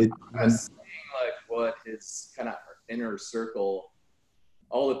seeing like what his kind of inner circle,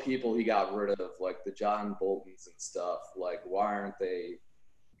 all the people he got rid of, like the John Boltons and stuff, like why aren't they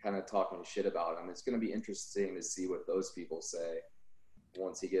kind of talking shit about him? It's going to be interesting to see what those people say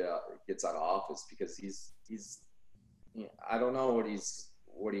once he gets out of office, because he's I don't know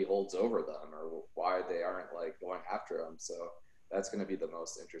what he holds over them or why they aren't like going after him. So that's going to be the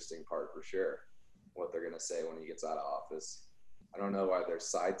most interesting part for sure, what they're going to say when he gets out of office. I don't know why they're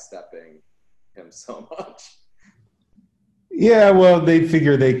sidestepping him so much. Yeah, well, they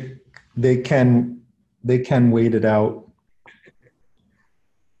figure they can wait it out.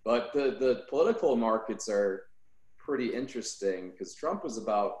 But the political markets are pretty interesting, because Trump was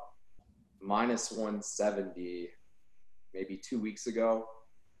about minus 170 maybe 2 weeks ago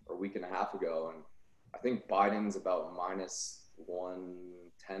or a week and a half ago, and I think Biden's about minus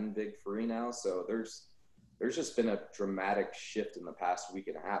 110 big free now. So there's just been a dramatic shift in the past week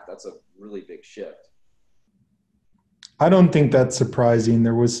and a half. That's a really big shift. I don't think that's surprising.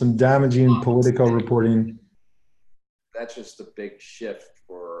 There was some damaging Politico reporting. That's just a big shift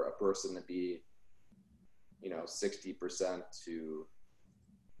for a person to be, 60% to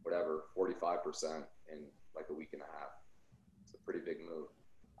whatever, 45% in like a week and a half. It's a pretty big move.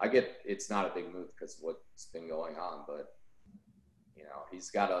 I get it's not a big move because of what's been going on, but he's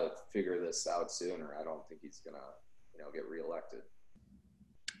got to figure this out sooner. I don't think he's gonna, get reelected.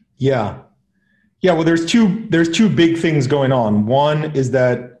 Yeah. Well, there's two big things going on. One is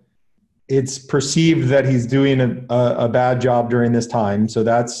that it's perceived that he's doing a bad job during this time, so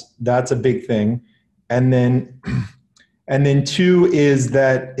that's a big thing. And then two is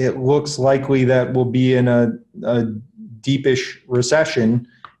that it looks likely that we'll be in a deepish recession,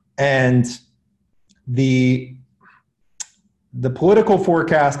 and the the political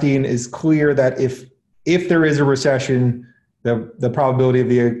forecasting is clear that if there is a recession, the probability of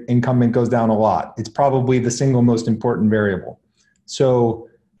the incumbent goes down a lot. It's probably the single most important variable. So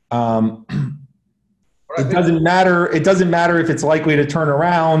it doesn't matter. It doesn't matter if it's likely to turn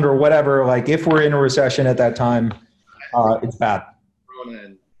around or whatever. Like if we're in a recession at that time, it's bad. Corona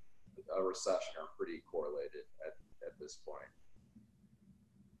and a recession are pretty correlated at this point.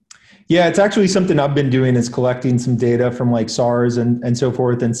 Yeah, it's actually something I've been doing is collecting some data from like SARS and so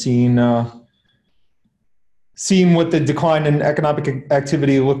forth, and seeing what the decline in economic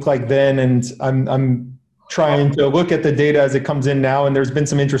activity looked like then. And I'm trying to look at the data as it comes in now. And there's been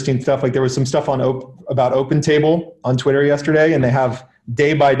some interesting stuff. Like there was some stuff on about OpenTable on Twitter yesterday, and they have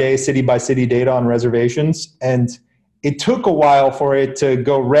day by day, city by city data on reservations. And it took a while for it to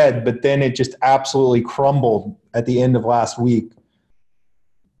go red, but then it just absolutely crumbled at the end of last week.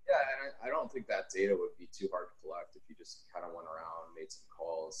 Yeah, and I don't think that data would be too hard to collect if you just kind of went around, made some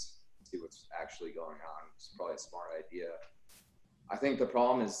calls, see what's actually going on. It's probably a smart idea. I think the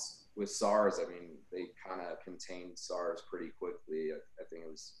problem is with SARS, I mean, they kind of contained SARS pretty quickly. I think it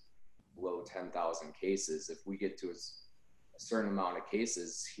was below 10,000 cases. If we get to a certain amount of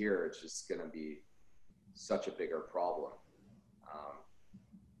cases here, it's just going to be such a bigger problem,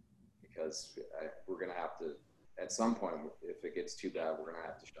 because we're going to have to, at some point, if it gets too bad, we're going to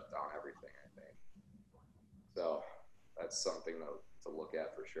have to shut down everything, I think. So that's something to look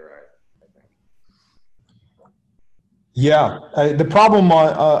at for sure, I think. Yeah, the problem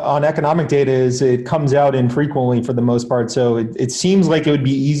on economic data is it comes out infrequently for the most part. So it seems like it would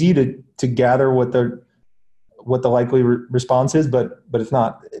be easy to gather what the likely response is, but it's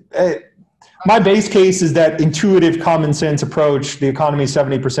not. My base case is that intuitive common sense approach. The economy is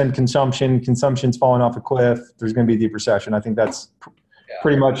 70% consumption. Consumption's falling off a cliff. There's going to be a deep recession. I think that's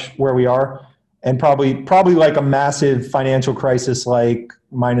pretty much where we are, and probably like a massive financial crisis, like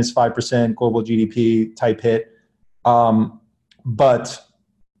minus 5% global GDP type hit. But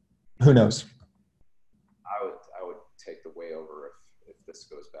who knows? I would take the way over if this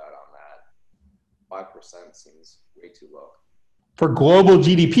goes bad on that. 5% seems way too low For global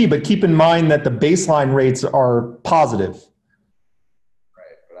GDP, but keep in mind that the baseline rates are positive.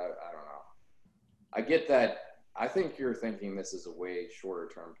 Right, but I don't know. I get that. I think you're thinking this is a way shorter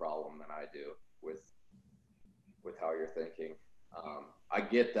term problem than I do with how you're thinking. I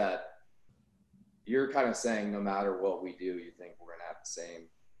get that. You're kind of saying no matter what we do, you think we're going to have the same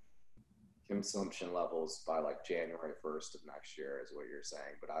consumption levels by like January 1st of next year is what you're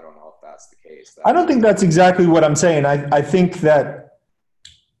saying. But I don't know if that's the case. I don't think that's exactly what I'm saying. I think that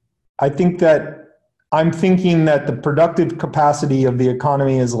I'm thinking that the productive capacity of the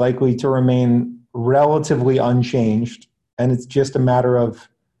economy is likely to remain relatively unchanged. And it's just a matter of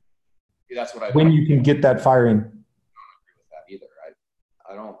when you can get that firing. I don't agree with that either.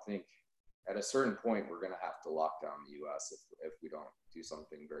 I don't think at a certain point we're going to have to lock down the U.S. if we don't do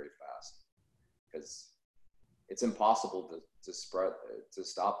something very fast, because it's impossible to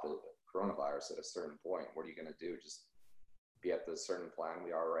stop the coronavirus at a certain point. What are you going to do? Just be at the certain plan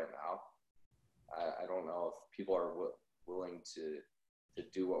we are right now? I don't know if people are willing to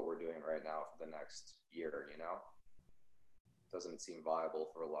do what we're doing right now for the next year. It doesn't seem viable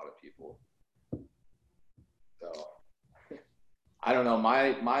for a lot of people. So I don't know.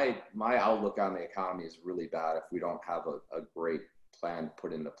 My outlook on the economy is really bad if we don't have a great plan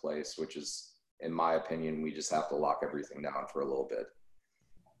put into place, which is, in my opinion, we just have to lock everything down for a little bit.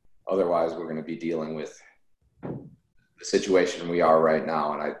 Otherwise, we're going to be dealing with the situation we are right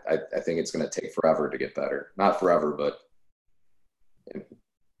now, and I think it's going to take forever to get better. Not forever, but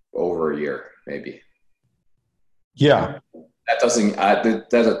over a year, maybe. Yeah. That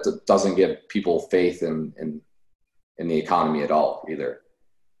doesn't give people faith in the economy at all either.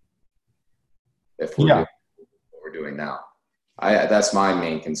 If we're doing what we're doing now, that's my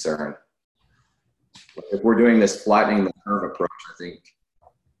main concern. If we're doing this flattening the curve approach,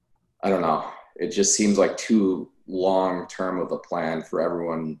 I don't know. It just seems like too long term of a plan for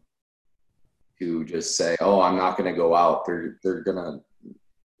everyone to just say, "Oh, I'm not going to go out." They're going to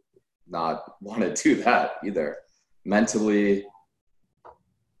not want to do that either. Mentally,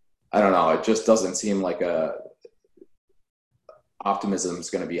 I don't know. It just doesn't seem like optimism is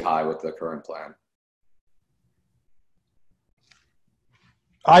going to be high with the current plan.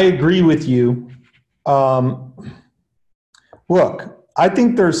 I agree with you. Look, I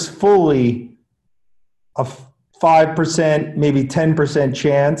think there's fully a 5%, maybe 10%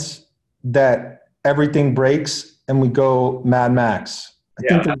 chance that everything breaks and we go Mad Max.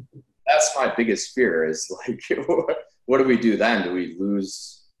 I think that's my biggest fear is like, what do we do then? Do we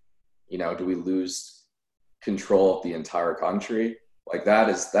lose, do we lose control of the entire country, like that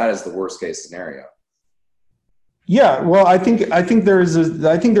is the worst case scenario. Yeah, well, I think there is a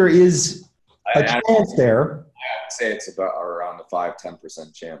chance there. I'd say it's about around the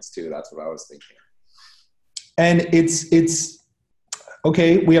 5-10% chance too. That's what I was thinking. And it's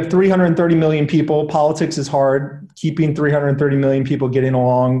okay. We have 330 million people. Politics is hard. Keeping 330 million people getting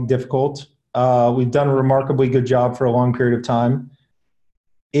along, difficult. We've done a remarkably good job for a long period of time.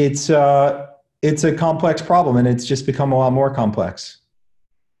 It's a complex problem, and it's just become a lot more complex.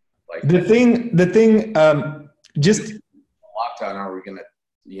 Like the thing, just lockdown. Are we gonna,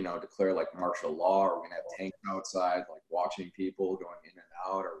 declare like martial law? Are we gonna have tanks outside, like watching people going in and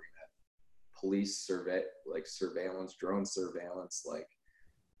out? Are we gonna have police surveillance, drone surveillance? Like,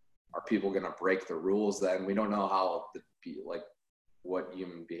 are people gonna break the rules? Then we don't know how what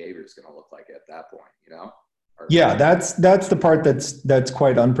human behavior is gonna look like at that point. Yeah, that's the part that's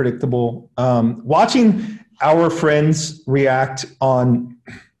quite unpredictable. Watching our friends react on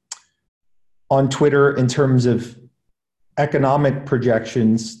Twitter in terms of economic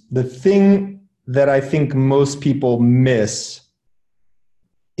projections, the thing that I think most people miss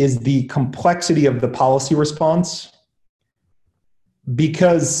is the complexity of the policy response,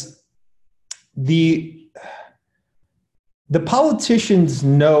 because the politicians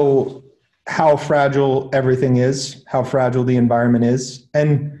know how fragile everything is, how fragile the environment is.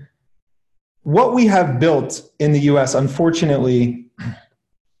 And what we have built in the US, unfortunately,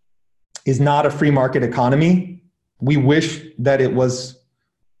 is not a free market economy. We wish that it was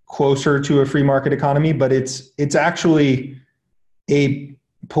closer to a free market economy, but it's actually a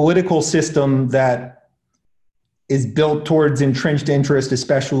political system that is built towards entrenched interest,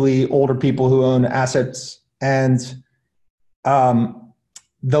 especially older people who own assets. And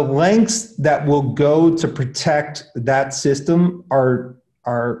the lengths that will go to protect that system are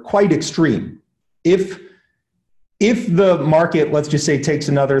quite extreme. If the market, let's just say, takes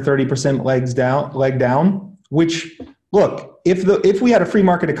another 30% leg down, which, look, if we had a free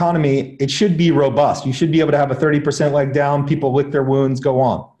market economy, it should be robust. You should be able to have a 30% leg down, people lick their wounds, go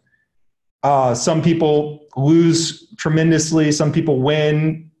on. Some people lose tremendously, some people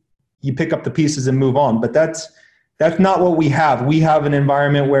win, you pick up the pieces and move on. But that's not what we have. We have an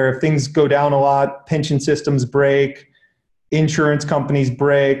environment where if things go down a lot, pension systems break, insurance companies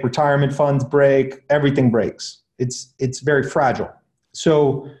break, retirement funds break, everything breaks. It's very fragile.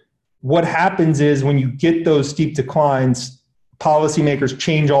 So what happens is when you get those steep declines, policymakers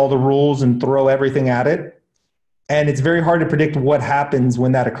change all the rules and throw everything at it. And it's very hard to predict what happens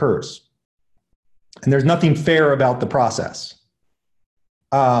when that occurs. And there's nothing fair about the process.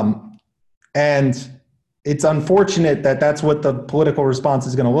 And it's unfortunate that that's what the political response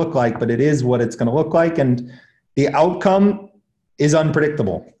is going to look like, but it is what it's going to look like. And the outcome is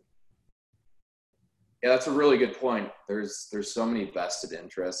unpredictable. Yeah, that's a really good point. There's so many vested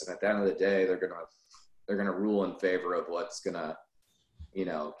interests, and at the end of the day, they're gonna rule in favor of what's gonna,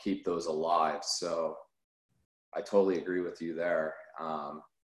 keep those alive. So I totally agree with you there.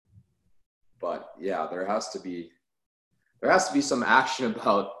 But yeah, there has to be some action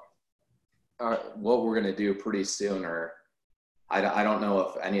about what we're gonna do pretty soon, or I don't know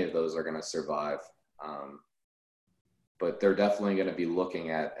if any of those are gonna survive. But they're definitely gonna be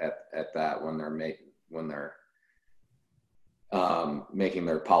looking at that when they're making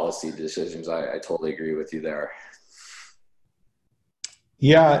their policy decisions. I totally agree with you there.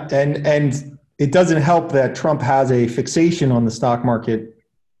 Yeah, and it doesn't help that Trump has a fixation on the stock market.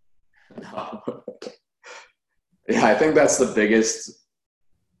 No. Yeah, I think that's the biggest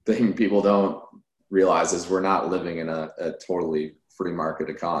thing people don't realize is we're not living in a totally free market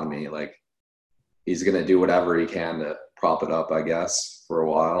economy. Like, he's going to do whatever he can to prop it up, I guess, for a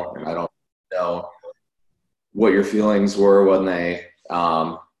while. And I don't know what your feelings were when they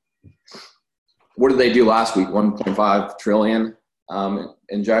what did they do last week? 1.5 trillion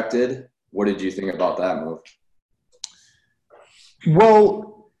injected. What did you think about that move?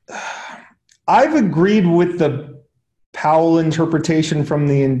 Well, I've agreed with the Powell interpretation from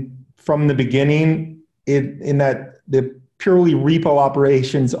the beginning, in that the purely repo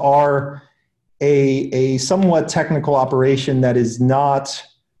operations are a somewhat technical operation that is not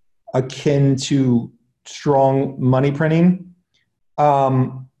akin to strong money printing.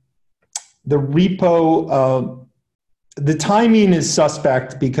 The repo, the timing is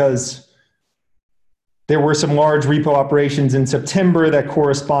suspect because there were some large repo operations in September that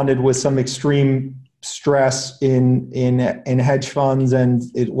corresponded with some extreme stress in hedge funds, and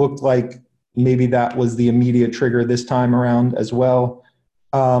it looked like maybe that was the immediate trigger this time around as well.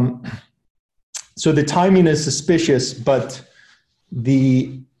 So the timing is suspicious, but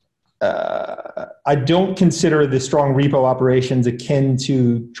the I don't consider the strong repo operations akin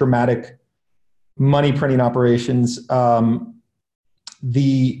to dramatic money printing operations.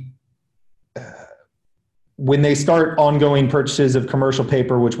 When they start ongoing purchases of commercial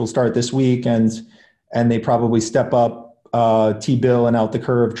paper, which will start this week, and they probably step up T-bill and out the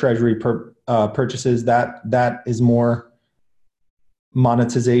curve Treasury purchases, that is more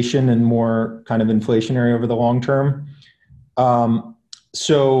monetization and more kind of inflationary over the long term.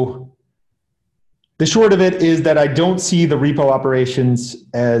 So the short of it is that I don't see the repo operations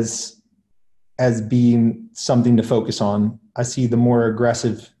as being something to focus on. I see the more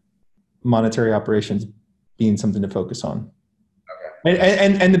aggressive monetary operations being something to focus on. Okay.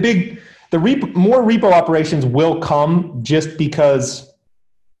 And more repo operations will come just because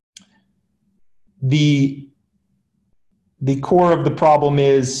the core of the problem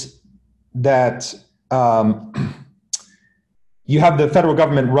is that you have the federal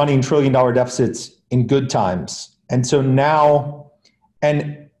government running $1 trillion deficits in good times. And so now,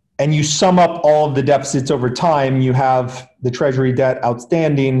 and you sum up all of the deficits over time, you have the Treasury debt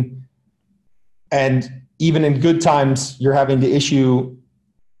outstanding, and even in good times, you're having to issue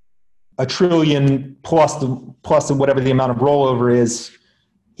 $1 trillion plus whatever the amount of rollover is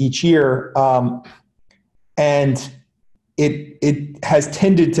each year. And it has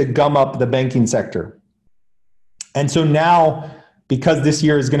tended to gum up the banking sector. And so now, because this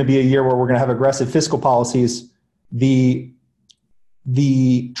year is going to be a year where we're going to have aggressive fiscal policies, the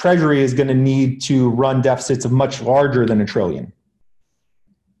Treasury is going to need to run deficits of much larger than $1 trillion.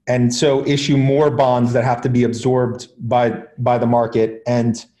 And so issue more bonds that have to be absorbed by the market.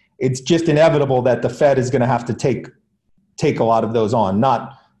 And it's just inevitable that the Fed is going to have to take a lot of those on.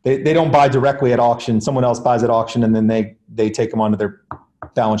 They don't buy directly at auction. Someone else buys at auction, and then they take them onto their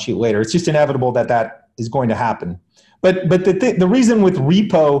balance sheet later. It's just inevitable that is going to happen. But the reason with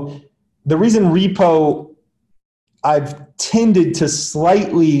repo, I've tended to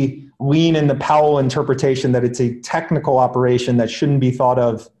slightly lean in the Powell interpretation that it's a technical operation that shouldn't be thought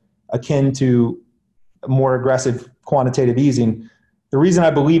of akin to more aggressive quantitative easing. The reason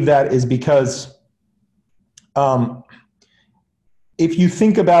I believe that is because if you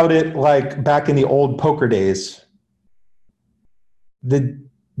think about it like back in the old poker days, the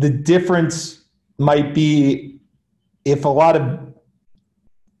difference might be if a lot of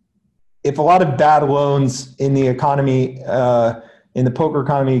bad loans in the economy, in the poker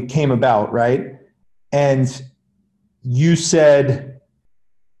economy came about, right? And you said,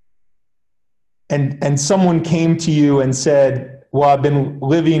 and someone came to you and said, well, I've been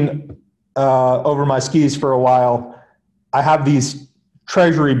living over my skis for a while. I have these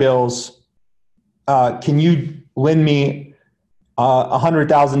Treasury bills. Can you lend me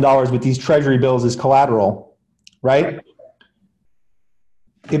 $100,000 with these Treasury bills as collateral, right?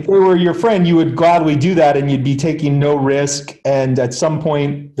 If they were your friend, you would gladly do that, and you'd be taking no risk. And at some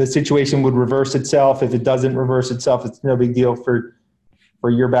point, the situation would reverse itself. If it doesn't reverse itself, it's no big deal for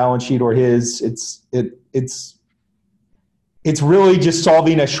your balance sheet or his. It's really just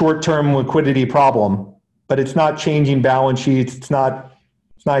solving a short-term liquidity problem, but it's not changing balance sheets. It's not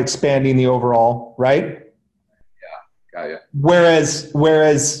expanding the overall, right? Yeah, got you. Whereas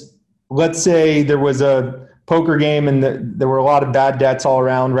let's say there was a poker game and there were a lot of bad debts all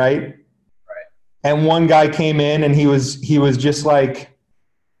around, right? Right. And one guy came in and he was just like,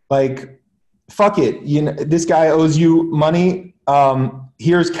 fuck it, this guy owes you money.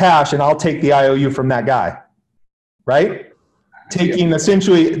 Here's cash, and I'll take the IOU from that guy, right? Taking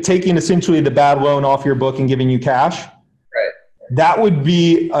essentially the bad loan off your book and giving you cash. Right. That would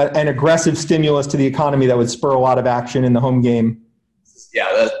be an aggressive stimulus to the economy that would spur a lot of action in the home game.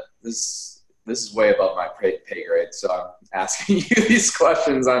 Yeah, this is way above my pay grade, so I'm asking you these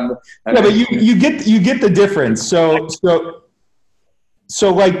questions. But you get the difference. So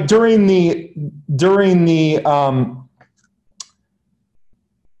like during the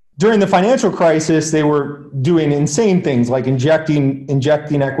financial crisis, they were doing insane things like injecting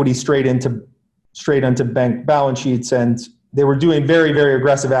equity straight into bank balance sheets, and they were doing very, very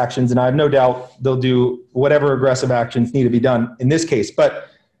aggressive actions. And I have no doubt they'll do whatever aggressive actions need to be done in this case. But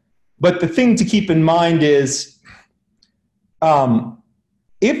the thing to keep in mind is,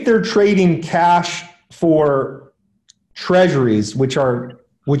 if they're trading cash for treasuries, which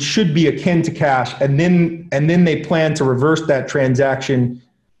should be akin to cash, and then they plan to reverse that transaction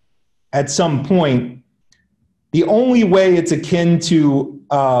at some point, the only way it's akin to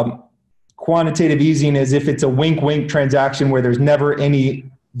quantitative easing is if it's a wink-wink transaction where there's never any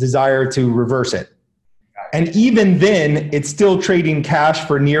desire to reverse it. And even then, it's still trading cash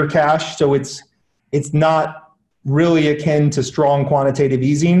for near cash, so it's not really akin to strong quantitative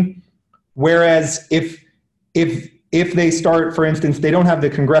easing. Whereas if they start, for instance, they don't have the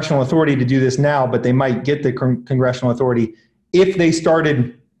congressional authority to do this now, but they might get the congressional authority if they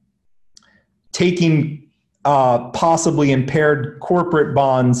started taking possibly impaired corporate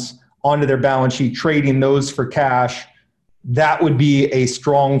bonds onto their balance sheet, trading those for cash. That would be a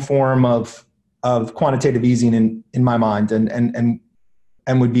strong form of quantitative easing in my mind, and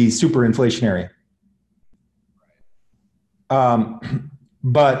would be super inflationary.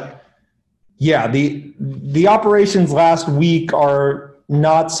 But yeah, the operations last week are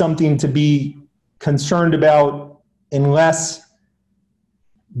not something to be concerned about unless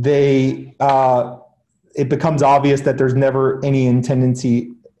it becomes obvious that there's never any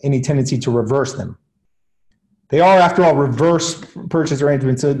tendency to reverse them. They are, after all, reverse purchase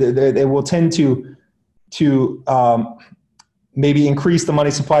arrangements, so they will tend to maybe increase the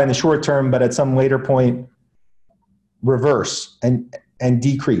money supply in the short term, but at some later point reverse and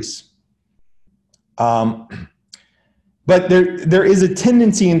decrease. But there is a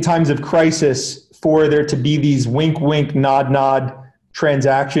tendency in times of crisis for there to be these wink, wink, nod, nod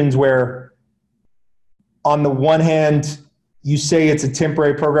transactions where on the one hand, you say it's a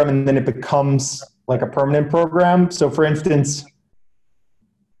temporary program and then it becomes like a permanent program. So for instance,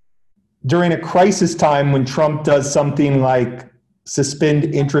 during a crisis time when Trump does something like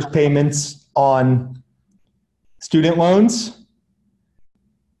suspend interest payments on student loans,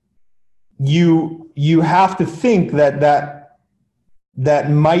 you have to think that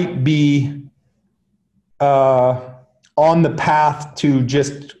might be on the path to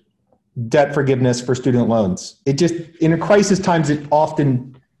just debt forgiveness for student loans. It just, in a crisis times, it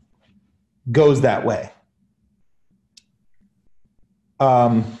often goes that way.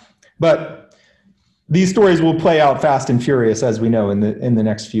 But these stories will play out fast and furious, as we know, in the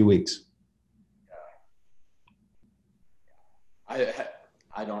next few weeks.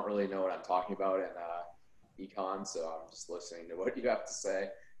 I don't really know what I'm talking about in econ, so I'm just listening to what you have to say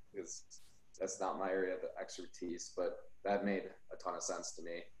because that's not my area of expertise, but that made a ton of sense to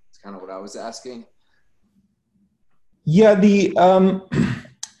me. It's kind of what I was asking. Yeah,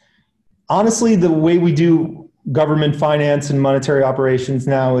 honestly, the way we do government finance and monetary operations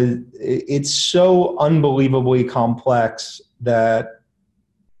now it's so unbelievably complex that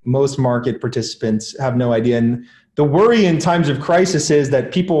most market participants have no idea. And the worry in times of crisis is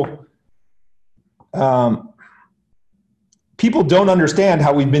that people don't understand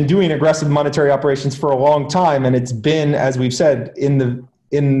how we've been doing aggressive monetary operations for a long time, and it's been, as we've said, to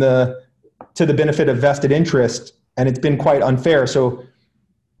the benefit of vested interest, and it's been quite unfair. So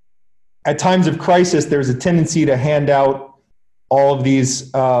at times of crisis, there's a tendency to hand out all of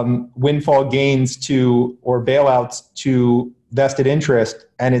these windfall gains or bailouts to vested interest.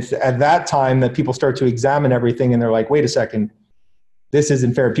 And it's at that time that people start to examine everything and they're like, wait a second, this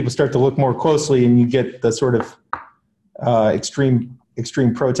isn't fair. People start to look more closely and you get the sort of extreme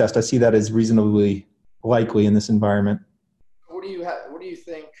protest. I see that as reasonably likely in this environment. What do you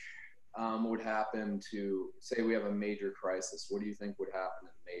think would happen to, say we have a major crisis? What do you think would happen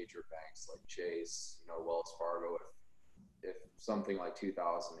in major banks like Chase, Wells Fargo, if something like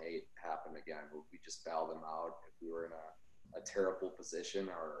 2008 happened again? Would we just bail them out if we were in a terrible position,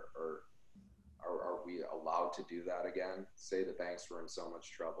 or are we allowed to do that again? Say the banks were in so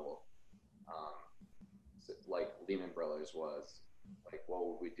much trouble, like Lehman Brothers was. Like, what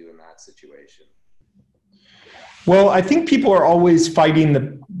would we do in that situation? Well, I think people are always fighting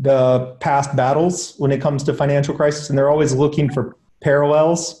the past battles when it comes to financial crisis, and they're always looking for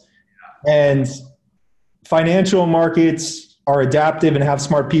parallels. And financial markets are adaptive and have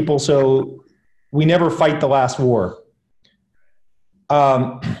smart people, so we never fight the last war.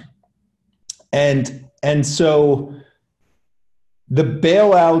 And so the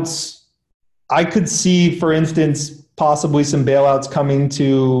bailouts, I could see, for instance, possibly some bailouts coming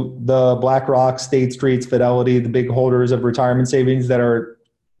to the BlackRock, State Streets, Fidelity, the big holders of retirement savings that are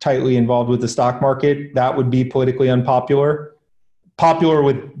tightly involved with the stock market. That would be politically unpopular. Popular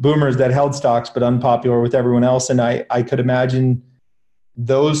with boomers that held stocks, but unpopular with everyone else. And I could imagine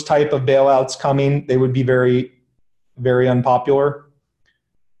those type of bailouts coming. They would be very, very unpopular.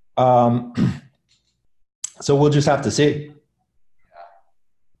 So we'll just have to see.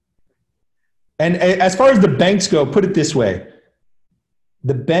 And as far as the banks go, put it this way.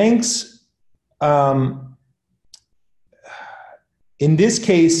 The banks, in this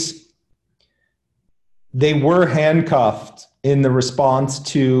case, they were handcuffed in the response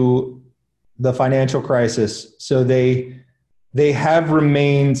to the financial crisis. So they have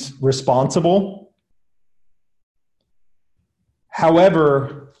remained responsible.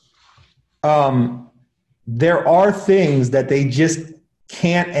 However, there are things that they just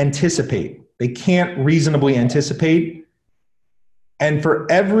can't anticipate. They can't reasonably anticipate. And for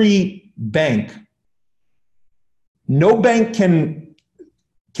every bank, no bank can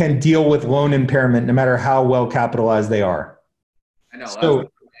deal with loan impairment no matter how well capitalized they are. I know. So, if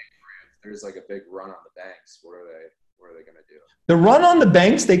there's like a big run on the banks, what are they going to do? the run on the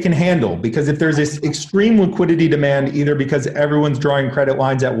banks they can handle, because if there's this extreme liquidity demand, either because everyone's drawing credit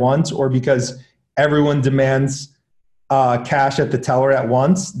lines at once or because everyone demands cash at the teller at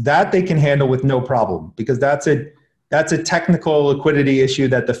once, that they can handle with no problem, because that's a technical liquidity issue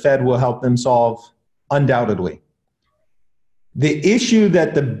that the Fed will help them solve undoubtedly. The issue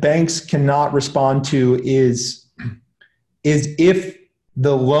that the banks cannot respond to is if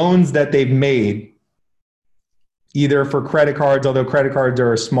the loans that they've made, either for credit cards, although credit cards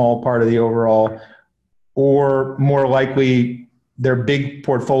are a small part of the overall, or more likely they're big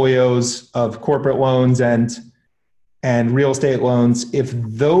portfolios of corporate loans and real estate loans, if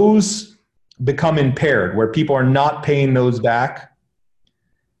those become impaired, where people are not paying those back,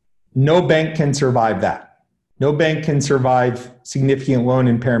 no bank can survive that. No bank can survive significant loan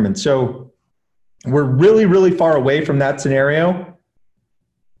impairment. So we're really, really far away from that scenario.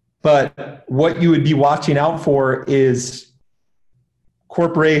 But what you would be watching out for is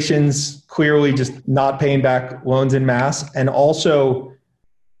corporations clearly just not paying back loans en masse. And also,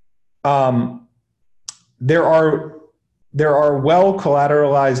 there are well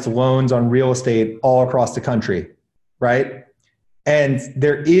collateralized loans on real estate all across the country, right? And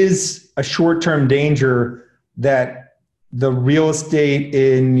there is a short-term danger that the real estate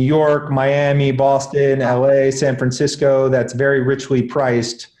in New York, Miami, Boston, LA, San Francisco, that's very richly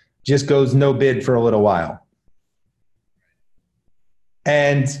priced, just goes no bid for a little while.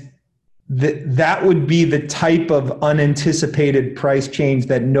 And that would be the type of unanticipated price change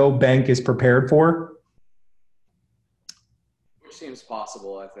that no bank is prepared for. Which seems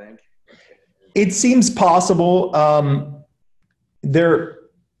possible, I think. It seems possible.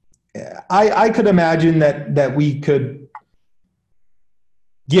 I could imagine that we could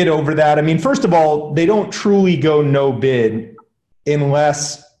get over that. I mean, first of all, they don't truly go no bid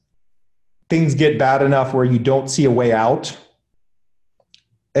unless things get bad enough where you don't see a way out.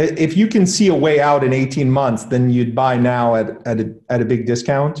 If you can see a way out in 18 months, then you'd buy now at a big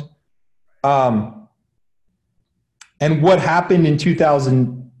discount. And what happened in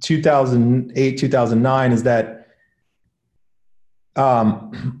 2008, 2009 is that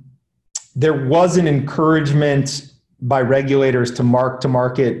there was an encouragement by regulators to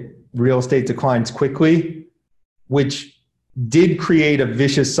market real estate declines quickly, which did create a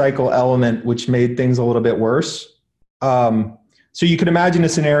vicious cycle element, which made things a little bit worse. So you could imagine a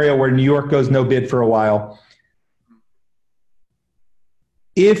scenario where New York goes no bid for a while.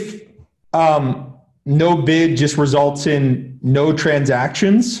 If no bid just results in no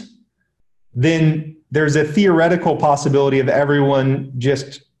transactions, then there's a theoretical possibility of everyone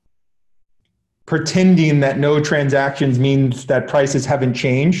just pretending that no transactions means that prices haven't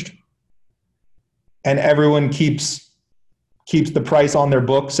changed, and everyone keeps the price on their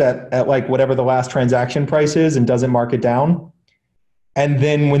books at like whatever the last transaction price is and doesn't mark it down. And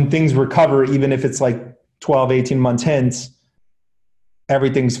then when things recover, even if it's like 12, 18 months hence,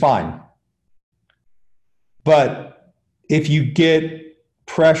 everything's fine. But if you get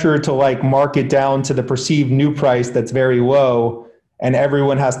pressure to like mark it down to the perceived new price that's very low, and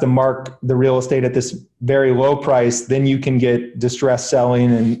everyone has to mark the real estate at this very low price, then you can get distress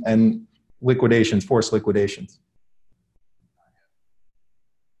selling and liquidations, forced liquidations.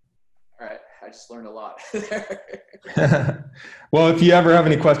 All right, I just learned a lot there. Well, if you ever have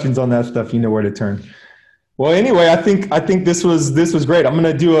any questions on that stuff, you know where to turn. Well, anyway, I think this was great. I'm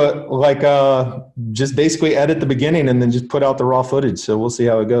gonna do just basically edit the beginning and then just put out the raw footage. So we'll see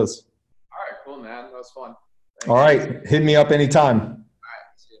how it goes. All right, cool, man. That was fun. Thanks. All right, hit me up anytime. All right,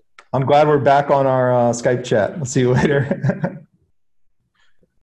 see you. I'm glad we're back on our Skype chat. I'll see you later.